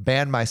chance,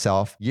 banned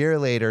myself. Year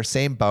later,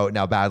 same boat,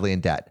 now badly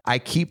in debt. I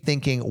keep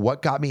thinking,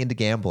 what got me into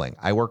gambling?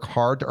 I work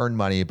hard to earn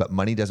money, but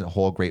money doesn't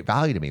hold great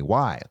value to me.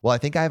 Why? Well, I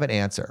think I have an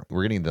answer.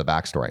 We're getting into the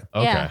backstory.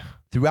 Okay. Yeah.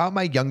 Throughout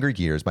my younger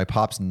years, my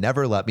pops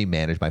never let me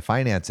manage my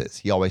finances.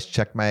 He always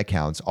checked my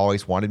accounts,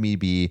 always wanted me to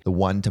be the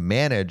one to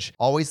manage,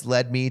 always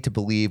led me to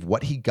believe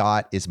what he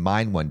got is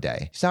mine one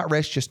day. He's not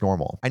rich, just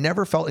normal. I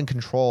never felt in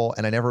control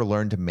and I never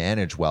learned to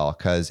manage well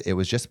because it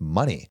was just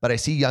money. But I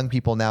see young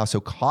people now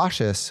so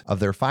cautious of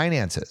their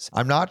finances.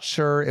 I'm not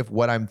sure if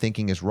what I'm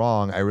thinking is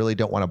wrong. I really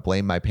don't want to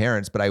blame my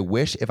parents, but I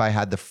wish if I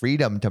had the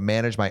freedom to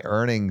manage my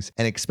earnings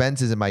and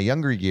expenses in my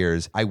younger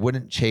years, I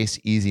wouldn't chase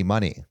easy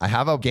money. I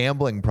have a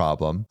gambling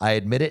problem.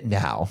 I admit it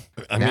now.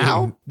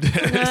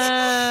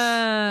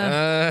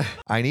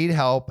 I need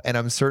help and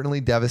I'm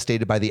certainly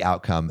devastated by the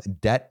outcome.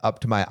 Debt up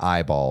to my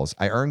eyeballs.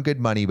 I earn good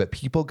money, but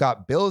people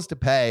got bills to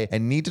pay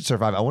and need to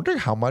survive. I wonder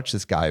how much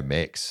this guy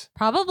makes.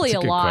 Probably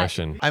That's a good lot.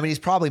 question. I mean, he's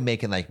probably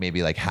making maybe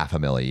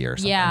 $500,000 a year or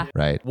something. Yeah.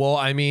 Right. Well,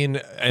 I mean,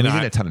 and He's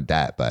in a ton of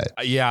debt,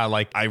 but yeah,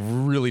 like I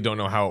really don't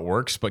know how it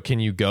works, but can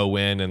you go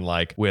in and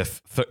like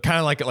with kind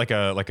of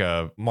like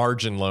a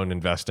margin loan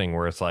investing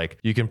where it's like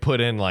you can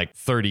put in like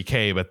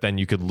 $30,000, but then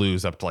you could lose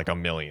lose up to like $1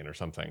 million or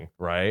something,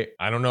 right?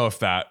 I don't know if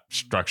that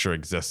structure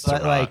exists.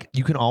 But or like, not.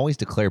 you can always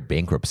declare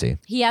bankruptcy.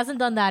 He hasn't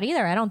done that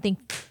either. I don't think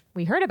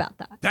we heard about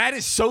that. That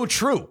is so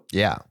true.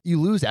 Yeah, you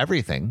lose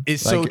everything.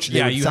 It's like, so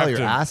they would you sell have your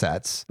to-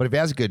 assets. But if he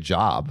has a good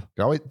job,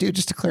 you're always, dude,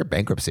 just declare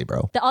bankruptcy,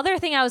 bro. The other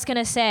thing I was going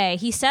to say,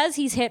 he says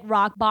he's hit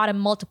rock bottom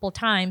multiple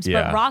times,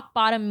 Yeah. but rock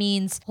bottom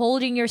means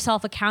holding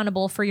yourself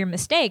accountable for your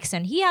mistakes.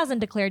 And he hasn't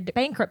declared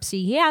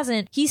bankruptcy.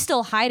 He's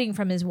still hiding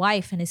from his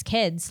wife and his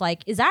kids.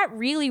 Like, is that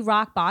really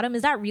rock bottom?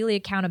 Is that really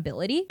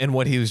accountability? And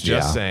what he was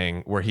just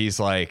saying, where he's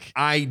like,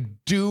 I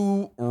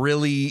do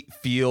really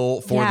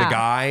feel for the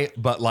guy,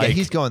 but like Yeah,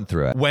 he's going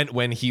through it.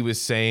 when he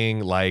was saying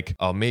like,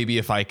 oh, maybe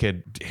if I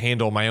could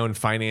handle my own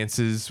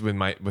finances with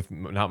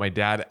not my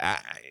dad.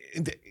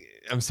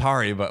 I'm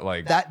sorry, but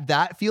like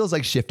That feels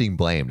like shifting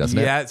blame, doesn't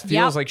it? yeah, it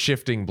feels like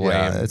shifting blame.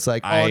 Yeah, it's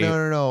like,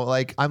 no.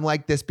 Like, I'm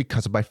like this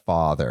because of my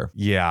father.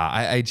 Yeah,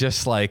 I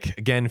just like,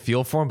 again,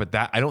 feel for him, but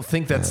that I don't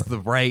think that's the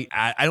right.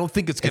 I don't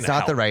think it's gonna. It's not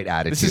help. the right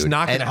attitude. This is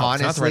not going and to help.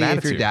 It's not the honestly, right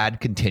if your attitude. dad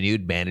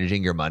continued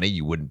managing your money,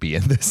 you wouldn't be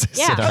in this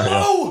Yeah. scenario.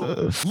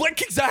 No,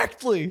 like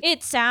exactly.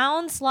 It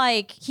sounds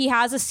like he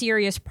has a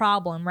serious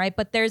problem, right?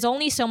 But there's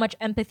only so much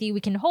empathy we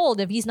can hold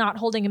if he's not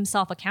holding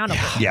himself accountable.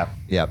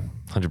 Yep.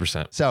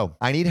 100%. So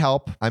I need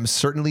help. I'm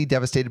certainly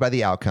devastated by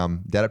the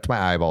outcome. Dead up to my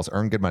eyeballs,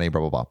 earn good money, blah,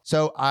 blah, blah.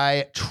 So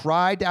I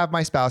tried to have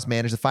my spouse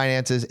manage the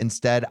finances.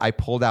 Instead, I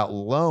pulled out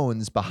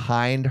loans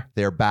behind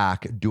their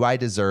back. Do I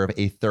deserve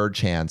a third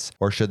chance,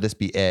 or should this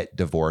be it?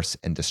 Divorce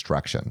and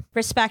destruction.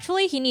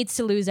 Respectfully, he needs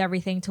to lose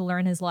everything to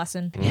learn his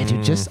lesson. Yeah,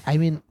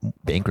 dude,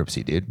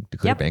 bankruptcy, dude.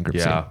 Declare Yep.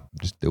 bankruptcy. Yeah.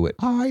 Just do it.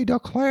 I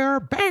declare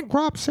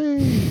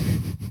bankruptcy.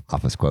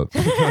 Office quote.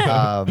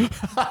 Now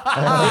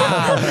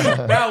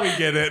we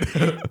get it.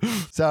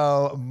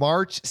 So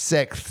March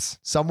 6th,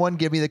 someone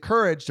give me the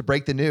courage to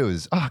break the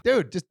news. Oh,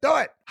 dude, just do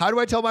it. How do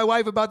I tell my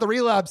wife about the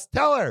relapse?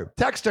 Tell her,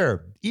 text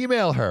her,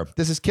 email her.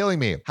 This is killing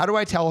me. How do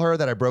I tell her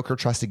that I broke her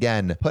trust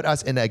again? Put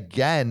us in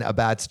again a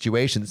bad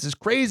situation. This is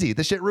crazy.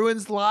 This shit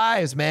ruins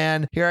lives,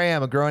 man. Here I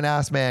am, a grown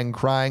ass man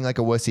crying like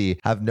a wussy,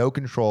 have no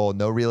control,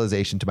 no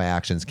realization to my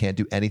actions, can't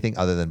do anything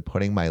other than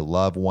putting my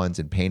loved ones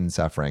in pain and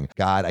suffering.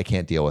 God, I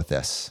can't deal with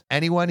this.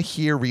 Anyone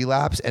here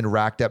relapsed and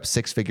racked up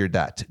six-figure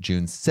debt?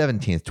 June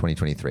 17th,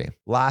 2023.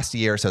 Last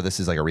year, so this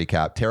is like a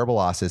recap, terrible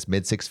losses,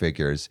 mid six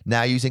figures.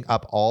 Now using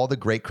up all the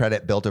great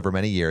credit built over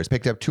many years,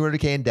 picked up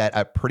 $200K in debt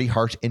at pretty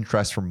harsh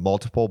interest from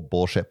multiple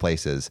bullshit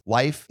places.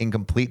 Life in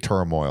complete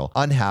turmoil,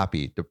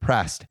 unhappy,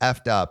 depressed,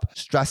 effed up,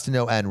 stressed to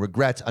no end,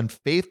 regrets,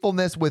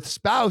 unfaithfulness with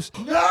spouse.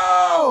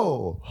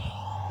 No!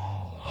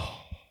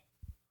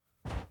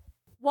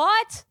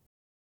 What?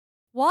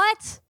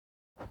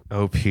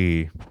 OP.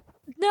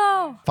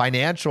 No.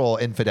 Financial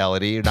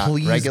infidelity, not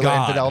Please, regular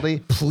God. infidelity.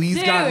 Please,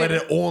 Dude. God, let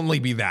it only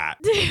be that.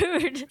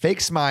 Dude.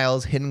 Fake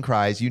smiles, hidden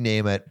cries, you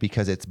name it,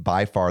 because it's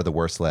by far the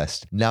worst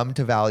list. Numb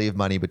to value of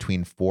money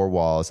between four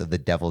walls of the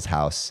devil's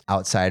house.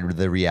 Outside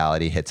the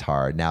reality hits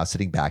hard. Now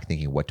sitting back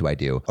thinking, what do I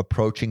do?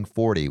 Approaching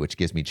 40, which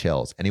gives me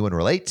chills. Anyone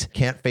relate?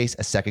 Can't face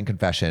a second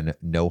confession.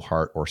 No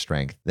heart or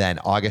strength. Then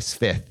August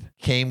 5th,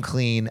 came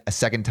clean a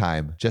second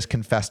time. Just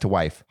confessed to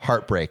wife.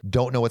 Heartbreak.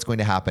 Don't know what's going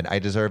to happen. I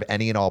deserve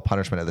any and all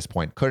punishment at this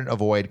point. Couldn't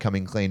avoid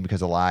coming clean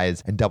because of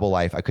lies and double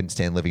life. I couldn't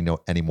stand living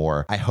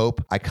anymore. I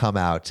hope I come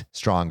out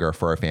stronger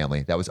for our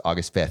family. That was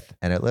August 5th.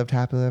 And it lived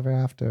happily ever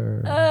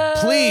after.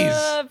 Please.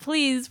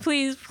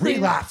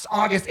 Relapse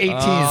August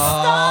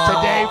 18th.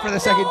 Today, for the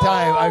second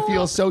time, I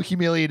feel so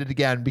humiliated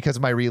again because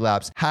of my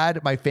relapse.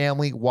 Had my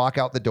family walk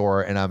out the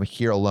door and I'm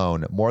here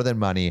alone. More than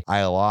money,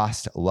 I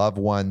lost loved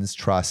ones,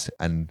 trust,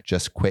 and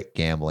just quit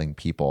gambling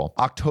people.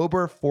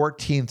 October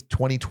 14th,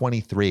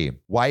 2023.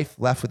 Wife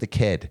left with a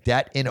kid.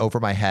 Debt in over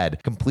my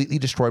head. Completely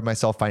destroyed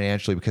myself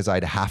financially because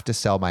I'd have to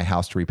sell my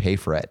house to repay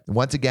for it.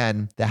 Once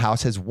again, the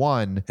house has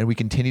won and we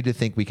continue to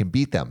think we can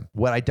beat them.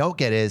 What I don't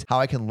get is how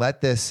I can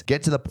let this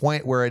get to the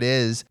point where it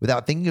is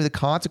without thinking of the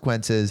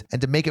consequences,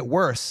 and to make it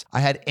worse, I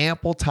had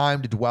ample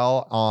time to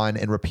dwell on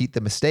and repeat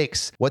the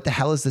mistakes. What the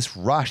hell is this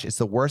rush? It's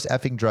the worst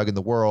effing drug in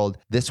the world.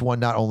 This one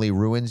not only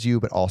ruins you,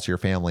 but also your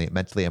family.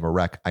 Mentally, I'm a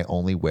wreck. I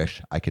only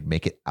wish I could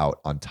make it out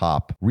on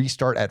top.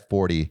 Restart at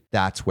 40.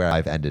 That's where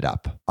I've ended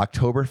up.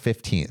 October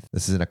 15th.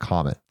 This is in a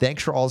comment.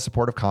 Thanks for all the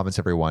supportive comments,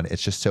 everyone.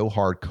 It's just so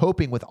hard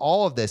coping with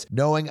all of this,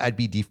 knowing I'd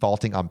be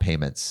defaulting on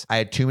payments. I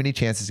had too many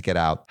chances to get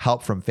out.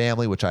 Help from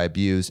family, which I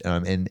abused, and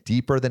I'm in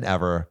deeper than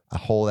ever, a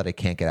hole that I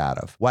can't get out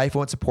of. Wife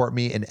won't support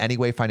me in any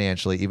way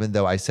financially, even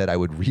though I said I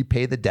would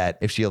repay the debt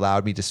if she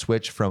allowed me to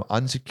switch from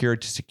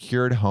unsecured to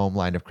secured home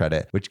line of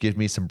credit, which gives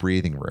me some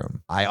breathing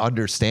room. I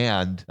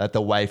understand that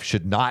the wife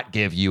should not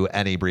give you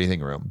any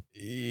breathing room.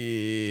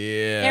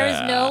 Yeah. There is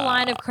no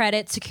line of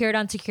credit, secured,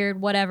 unsecured,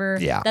 whatever,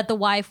 that the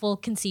wife will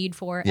concede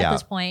for at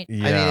this point. I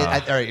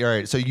mean, all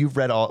right. So you've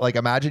read all, like,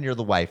 imagine you're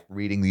the wife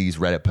reading these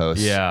Reddit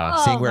posts,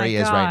 Oh seeing where my he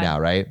is right God. now,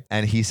 right?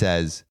 And he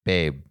says,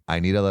 babe, I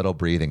need a little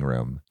breathing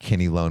room. Can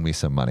you loan me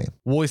some money?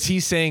 Well, is he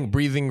saying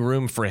breathing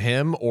room for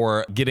him,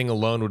 or getting a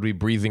loan would be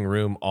breathing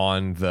room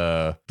on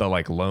the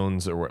like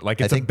loans, or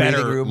like it's I think a better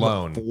breathing room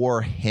loan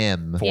for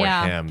him for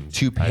him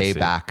to I pay see.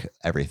 back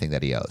everything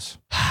that he owes.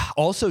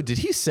 Also, did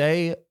he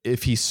say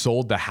if he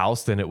sold the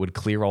house, then it would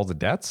clear all the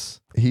debts?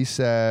 He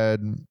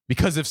said,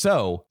 Because if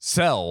so,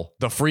 sell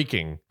the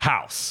freaking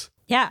house.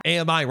 Yeah.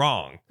 Am I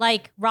wrong?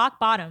 Like rock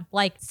bottom,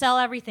 like sell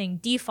everything,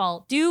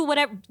 default, do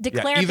whatever,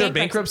 declare Either bankruptcy.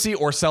 bankruptcy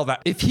or sell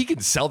that. If he can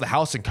sell the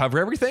house and cover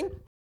everything,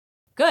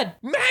 Good.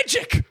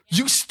 magic.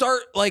 You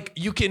start like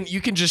you can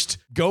just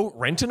go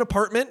rent an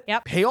apartment,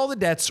 pay all the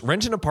debts,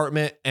 rent an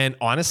apartment, and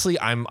honestly,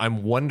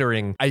 I'm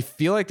wondering. I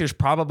feel like there's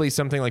probably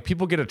something like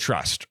people get a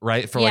trust,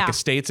 right, for like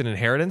estates and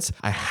inheritance.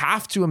 I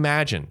have to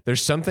imagine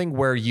there's something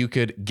where you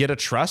could get a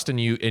trust and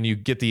you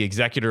get the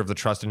executor of the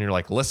trust, and you're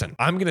like, listen,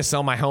 I'm gonna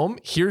sell my home.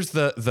 Here's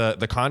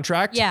the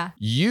contract. Yeah.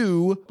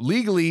 You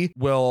legally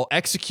will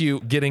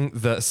execute getting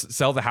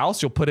sell the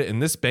house. You'll put it in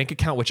this bank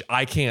account, which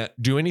I can't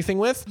do anything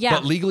with. Yeah.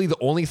 But legally, the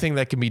only thing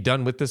that can be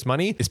done with this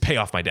money is pay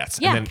off my debts,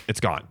 Yeah. and then it's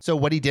gone. so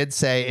what he did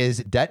say is,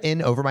 debt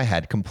in over my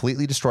head,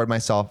 completely destroyed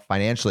myself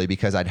financially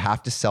because I'd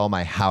have to sell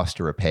my house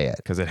to repay it.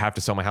 Because I'd have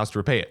to sell my house to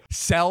repay it.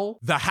 Sell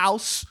the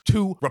house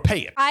to repay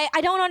it. I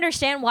don't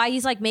understand why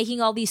he's like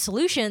making all these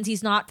solutions.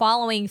 He's not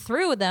following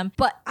through with them.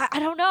 But I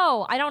don't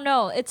know. I don't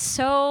know. It's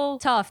so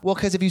tough. Well,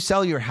 because if you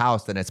sell your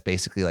house, then it's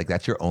basically like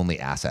that's your only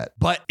asset.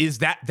 But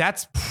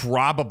that's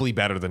probably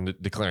better than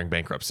declaring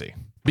bankruptcy.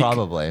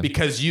 Probably.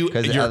 Because 'Cause your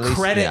at least-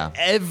 credit, yeah.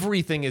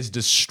 everything is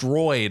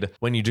destroyed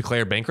when you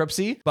declare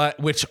bankruptcy, but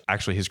which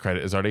actually his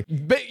credit is already,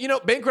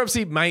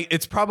 bankruptcy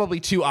it's probably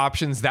two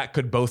options that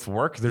could both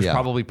work. There's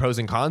probably pros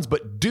and cons,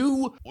 but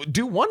do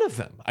one of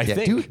them, I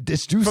think.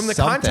 Do From the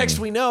something. context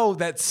we know,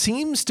 that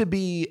seems to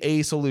be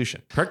a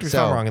solution. Correct me if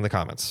I'm wrong in the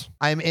comments.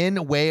 I'm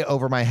in way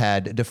over my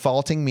head.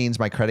 Defaulting means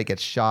my credit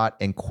gets shot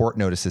and court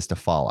notices to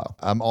follow.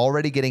 I'm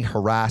already getting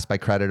harassed by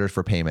creditors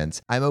for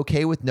payments. I'm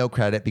okay with no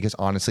credit because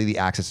honestly, the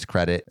access to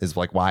credit is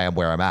like why I'm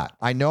where I'm at.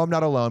 I know I'm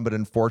not alone, but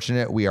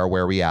unfortunate we are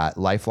where we at.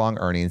 Lifelong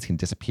earnings can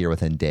disappear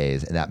within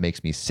days, and that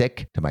makes me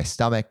sick to my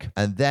stomach.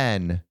 And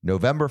then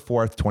November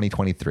 4th,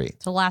 2023.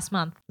 So last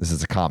month. This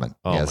is a comment.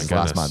 Oh, this my is goodness.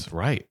 last month.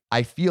 Right.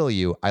 I feel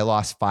you. I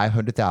lost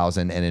 $500,000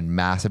 and in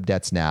massive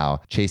debts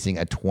now, chasing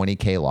a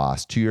 $20K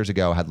loss. 2 years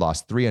ago, had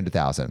lost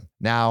 $300,000.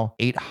 Now,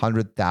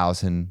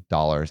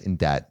 $800,000 in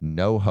debt.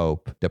 No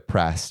hope.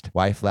 Depressed.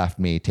 Wife left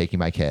me, taking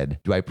my kid.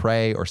 Do I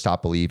pray or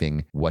stop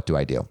believing? What do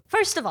I do?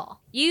 First of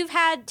all, you've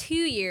had 2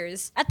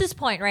 years at this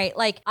point, right?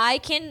 Like, I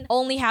can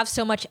only have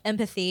so much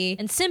empathy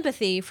and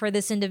sympathy for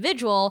this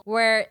individual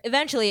where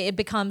eventually it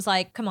becomes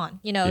like, come on,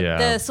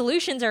 the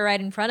solutions are right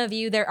in front of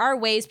you. There are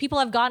ways. People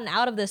have gotten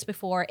out of this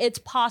before. It's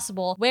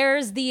possible.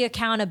 Where's the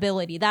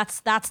accountability? That's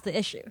the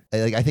issue.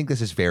 Like, I think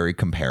this is very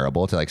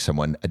comparable to like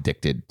someone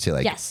addicted to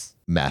like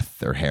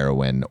meth or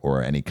heroin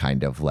or any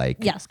kind of like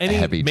any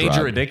heavy major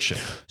drug. addiction.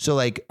 So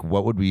like,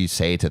 what would we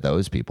say to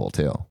those people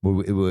too?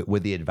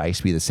 Would the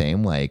advice be the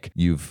same? Like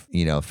you've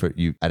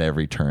at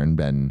every turn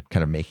been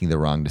kind of making the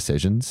wrong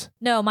decisions?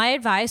 No, my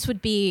advice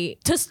would be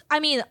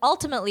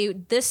ultimately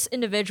this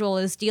individual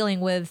is dealing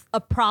with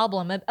a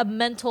problem, a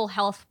mental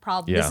health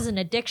problem. Yeah. This is an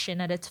addiction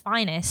at its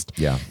finest.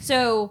 Yeah.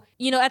 So,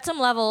 at some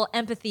level,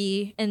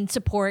 empathy and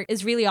support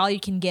is really all you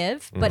can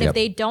give. But if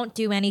they don't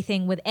do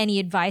anything with any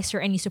advice or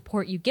any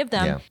support you give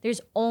them,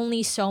 there's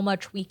only so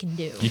much we can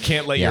do. You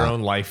can't let your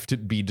own life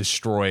be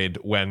destroyed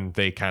when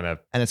they kind of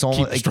and it's only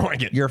keep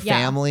destroying it. Your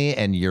family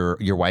and your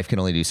wife can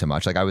only do so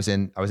much. Like I was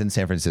in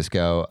San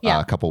Francisco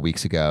a couple of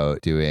weeks ago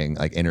doing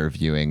like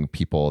interviewing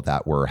people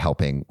that were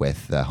helping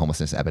with the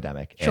homelessness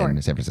epidemic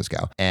in San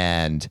Francisco.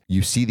 And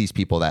you see these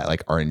people that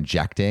like are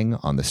injecting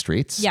on the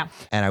streets. Yeah.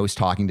 And I was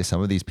talking to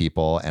some of these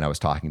people and I was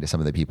talking to some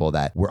of the people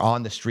that were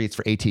on the streets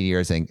for 18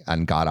 years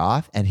and got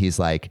off. And he's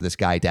like, this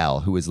guy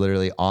Dell, who was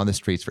literally on the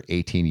streets for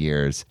 18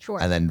 years.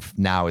 Sure. And then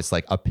now is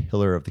like a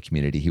pillar of the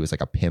community. He was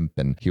like a pimp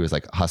and he was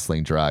like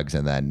hustling drugs.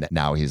 And then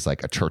now he's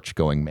like a church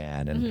going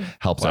man and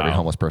helps every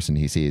homeless person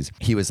he sees.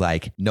 He was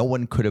like, no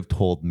one could have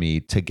told me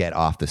to get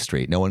off the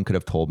street. No one could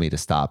have told me to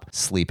stop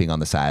sleeping on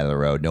the side of the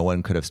road. No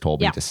one could have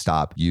told me to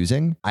stop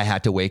using. I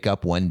had to wake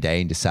up one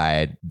day and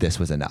decide this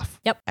was enough.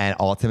 Yep. And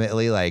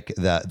ultimately, like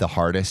the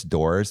hardest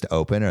doors to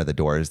open are the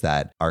doors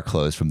that are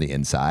closed from the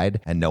inside,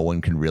 and no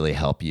one can really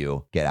help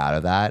you get out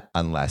of that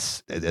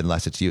unless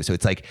it's you. So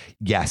it's like,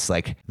 yes,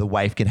 like the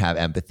wife can have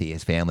empathy,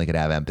 his family can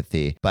have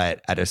empathy,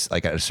 but at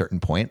a certain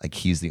point, like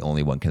he's the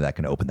only one that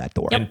can open that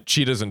door. And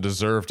she doesn't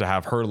deserve to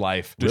have her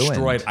life destroyed.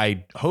 Ruined.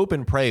 I hope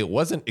and pray it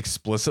wasn't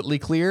explicitly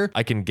clear.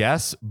 I can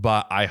guess,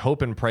 but I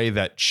hope and pray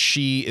that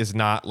she is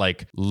not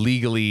like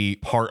legally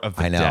part of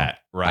the debt.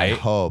 right? I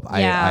hope.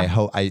 Yeah. I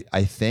hope. I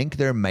think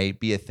there might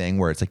be a thing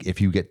where it's like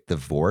if you get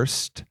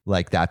divorced,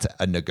 like that's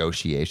a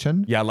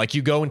negotiation. Yeah, like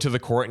you go into the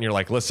court and you're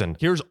like, listen,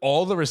 here's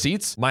all the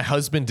receipts. My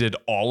husband did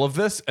all of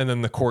this. And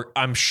then the court,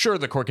 I'm sure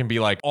the court can be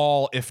like,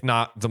 all, if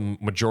not the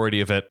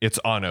majority of it, it's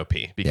on OP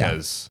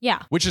because,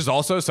 Yeah. which is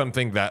also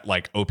something that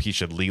like OP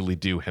should legally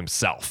do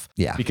himself.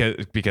 Yeah.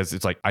 Because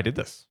it's like, I did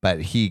this.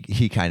 But he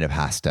kind of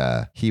has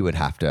to. He would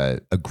have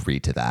to agree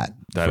to that.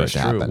 That for is it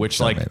to true. happen. Which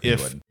So like maybe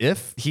he would.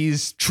 if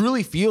he's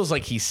truly feels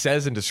like he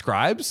says and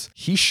describes,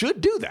 he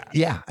should do that.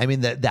 Yeah, I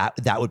mean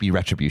that would be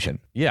retribution.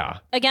 Yeah.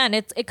 Again,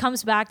 it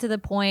comes back to the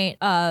point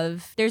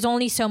of there's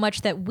only so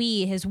much that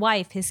we, his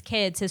wife, his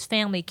kids, his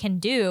family can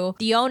do.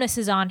 The onus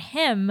is on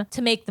him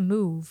to make the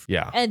move.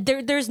 Yeah. And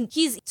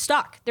he's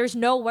stuck. There's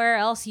nowhere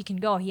else he can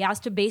go. He has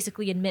to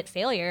basically admit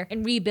failure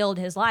and rebuild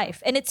his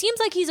life. And it seems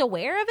like he's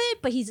aware of it,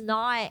 but he's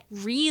not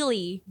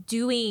really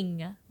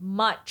doing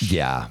much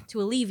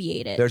to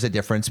alleviate it. There's a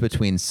difference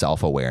between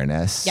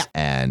self-awareness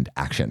and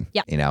action.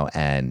 Yeah. You know,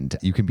 and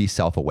you can be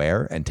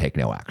self-aware and take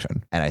no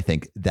action. And I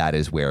think that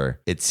is where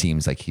it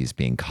seems like he's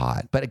being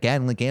caught. But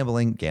again, like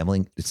gambling,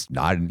 it's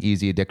not an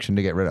easy addiction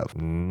to get rid of.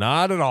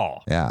 Not at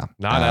all. Yeah.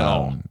 Not at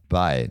all.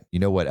 But you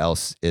know what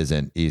else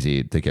isn't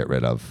easy to get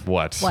rid of?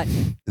 What?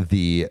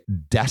 The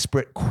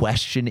desperate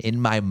question in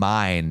my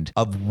mind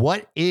of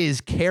what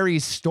is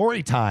Carrie's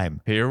story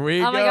time? Here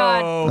we Oh go. my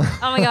god.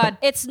 Oh my god.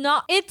 It's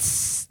not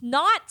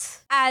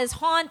as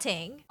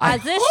haunting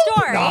as this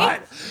story.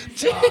 Not.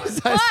 Jesus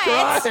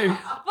Christ.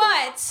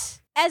 But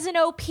as an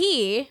OP,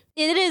 it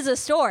is a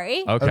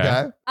story.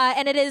 Okay.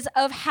 And it is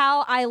of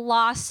how I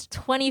lost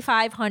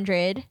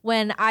 $2,500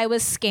 when I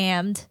was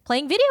scammed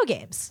playing video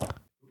games.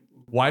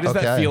 Why does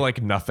that Okay. feel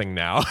like nothing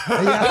now? Yeah,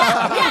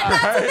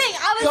 that's the thing.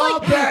 I was Come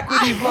like, back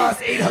when you've lost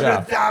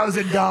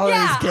 $800,000,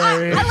 yeah,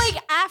 Carrie. I like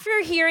after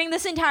hearing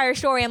this entire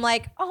story, I'm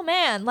like, oh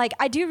man, like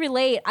I do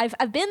relate. I've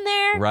been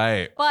there,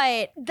 Right.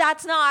 but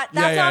that's not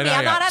me. I'm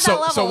not at that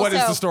level. So what is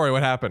the story?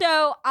 What happened?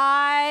 So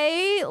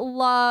I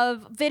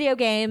love video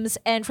games,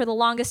 and for the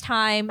longest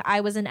time, I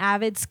was an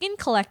avid skin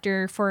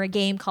collector for a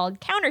game called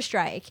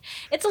Counter-Strike.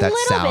 It's a That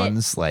little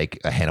sounds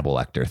like a Hannibal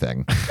Lecter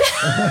thing.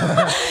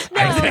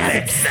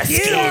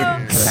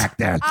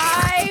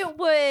 I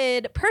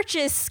would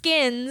purchase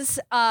skins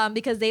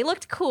because they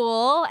looked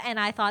cool, and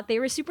I thought they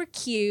were super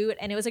cute,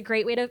 and it was a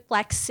great way to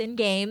flex in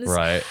games.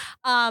 Right.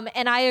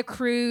 And I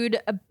accrued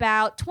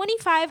about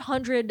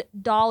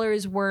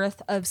 $2,500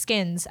 worth of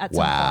skins at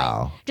some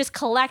point. Just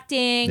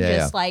collecting,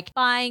 like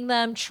buying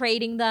them,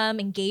 trading them,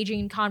 engaging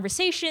in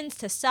conversations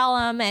to sell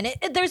them. And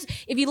there's,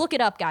 if you look it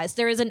up, guys,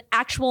 there is an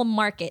actual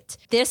market.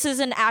 This is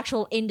an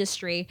actual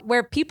industry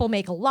where people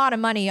make a lot of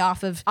money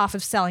off of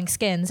selling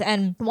skins.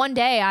 And one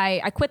day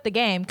I quit the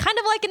game, kind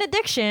of like an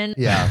addiction.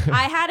 Yeah.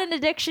 I had an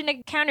addiction to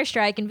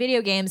Counter-Strike and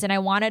video games, and I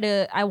wanted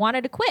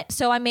to quit.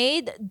 So I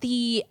made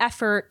the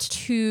effort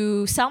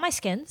to sell my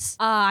skins.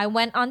 I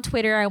went on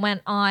Twitter, I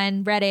went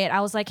on Reddit.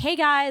 I was like, hey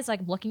guys, like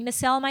I'm looking to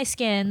sell my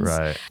skins.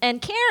 Right.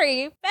 And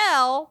Carrie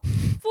fell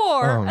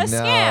for a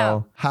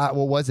scam.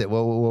 What was it?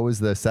 What was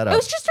the setup? It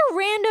was just a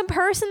random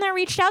person that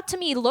reached out to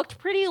me. Looked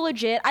pretty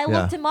legit. I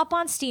looked him up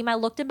on Steam. I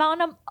looked him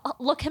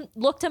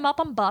up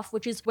on Buff,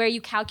 which is where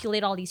you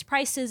calculate all these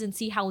prices and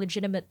see how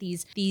legitimate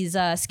these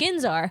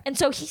skins are. And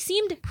so he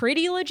seemed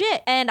pretty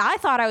legit. And I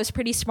thought I was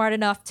pretty smart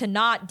enough to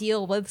not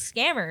deal with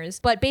scammers.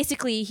 But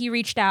basically, he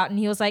reached out and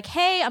he was like,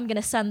 "Hey, I'm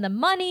gonna send them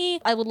money.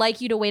 I would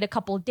like you to wait a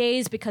couple of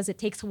days because it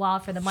takes a while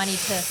for the money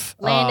to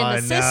land in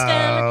the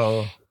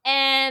system."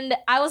 And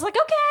I was like,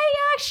 okay,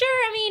 yeah, sure.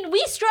 I mean,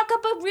 we struck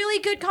up a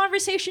really good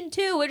conversation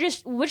too,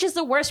 which is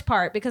the worst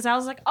part, because I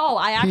was like, oh,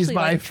 I actually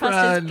like,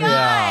 trust this guy.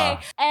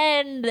 Yeah.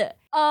 And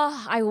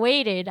I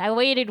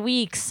waited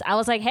weeks. I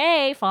was like,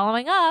 hey,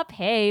 following up.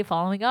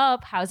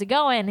 How's it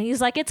going? And he's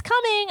like, it's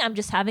coming. I'm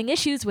just having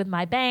issues with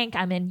my bank.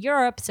 I'm in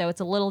Europe, so it's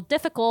a little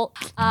difficult.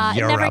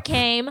 It never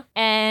came.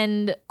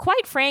 And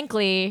quite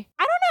frankly,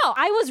 I don't know.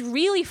 I was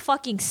really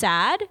fucking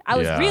sad. I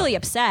was really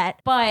upset,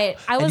 but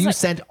I was. And you like,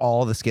 sent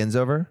all the skins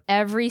over?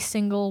 every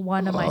single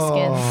one of my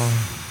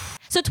skins.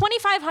 So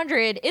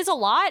 $2,500 is a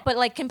lot, but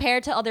like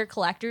compared to other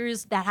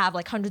collectors that have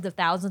like hundreds of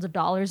thousands of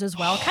dollars as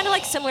well, kind of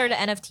like similar to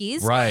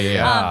NFTs. Right.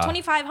 Yeah.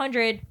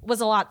 $2,500 was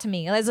a lot to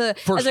me as a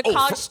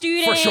college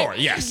student. For sure.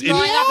 Yes.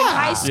 Growing up in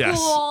high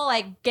school,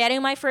 like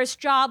getting my first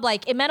job,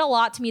 like it meant a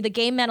lot to me. The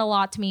game meant a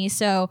lot to me.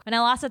 So when I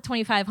lost that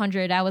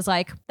 $2,500, I was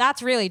like,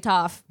 that's really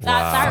tough.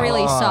 That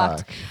really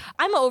sucked.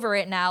 I'm over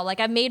it now. Like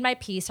I've made my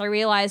peace. I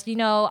realized,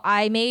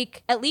 I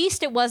make, at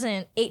least it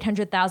wasn't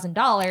 $800,000,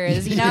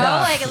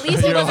 like at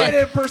least it wasn't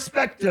in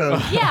perspective.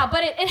 Yeah,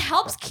 but it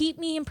helps keep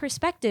me in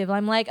perspective.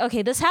 I'm like,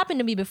 okay, this happened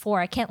to me before.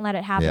 I can't let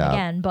it happen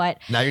again. But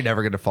now you're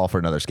never going to fall for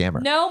another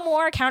scammer. no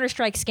more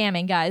Counter-Strike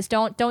scamming, guys.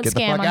 Don't Get the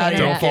scam fuck on out the of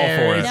here. internet. Don't fall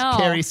for it. No.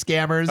 Carry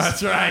scammers.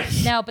 That's right.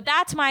 No, but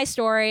that's my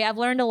story. I've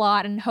learned a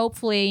lot, and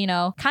hopefully,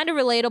 kind of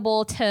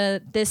relatable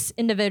to this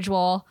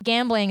individual.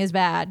 Gambling is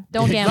bad.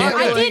 Don't gamble. I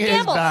Gambling did is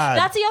gamble. bad.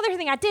 That's the other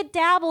thing. I did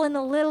dabble in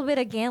a little bit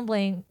of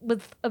gambling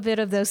with a bit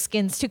of those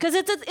skins too, because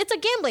it's a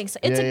gambling.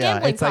 It's a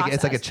gambling It's like a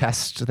process.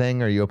 chest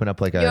thing, or you open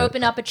up like You a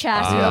open up a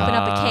chest, you open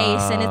up a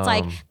case, and it's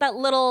like that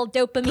little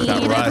dopamine.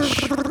 That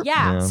rush.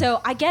 Yeah,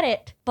 so I get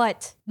it,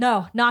 but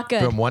no, not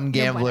good. From one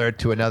gambler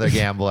to another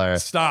gambler.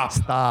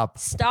 Stop.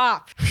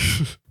 Stop.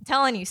 I'm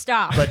telling you,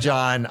 stop. But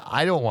John,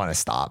 I don't want to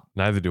stop.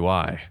 Neither do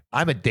I.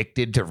 I'm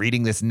addicted to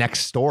reading this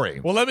next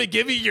story. Well, let me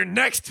give you your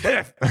next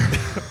tip.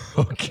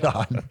 Oh,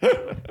 God.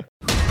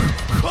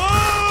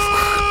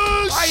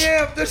 I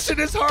am. This shit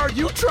is hard.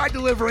 You tried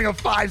delivering a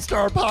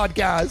 5-star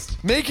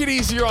podcast. Make it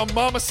easier on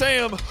Mama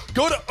Sam.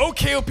 Go to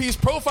OKOP's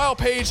profile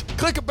page,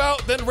 click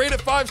about, then rate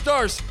it 5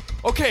 stars.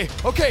 Okay,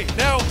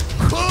 now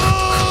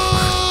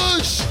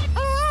push!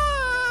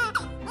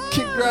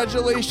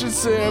 Congratulations,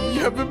 Sam. You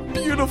have a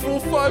beautiful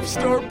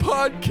 5-star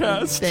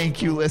podcast.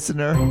 Thank you,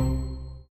 listener.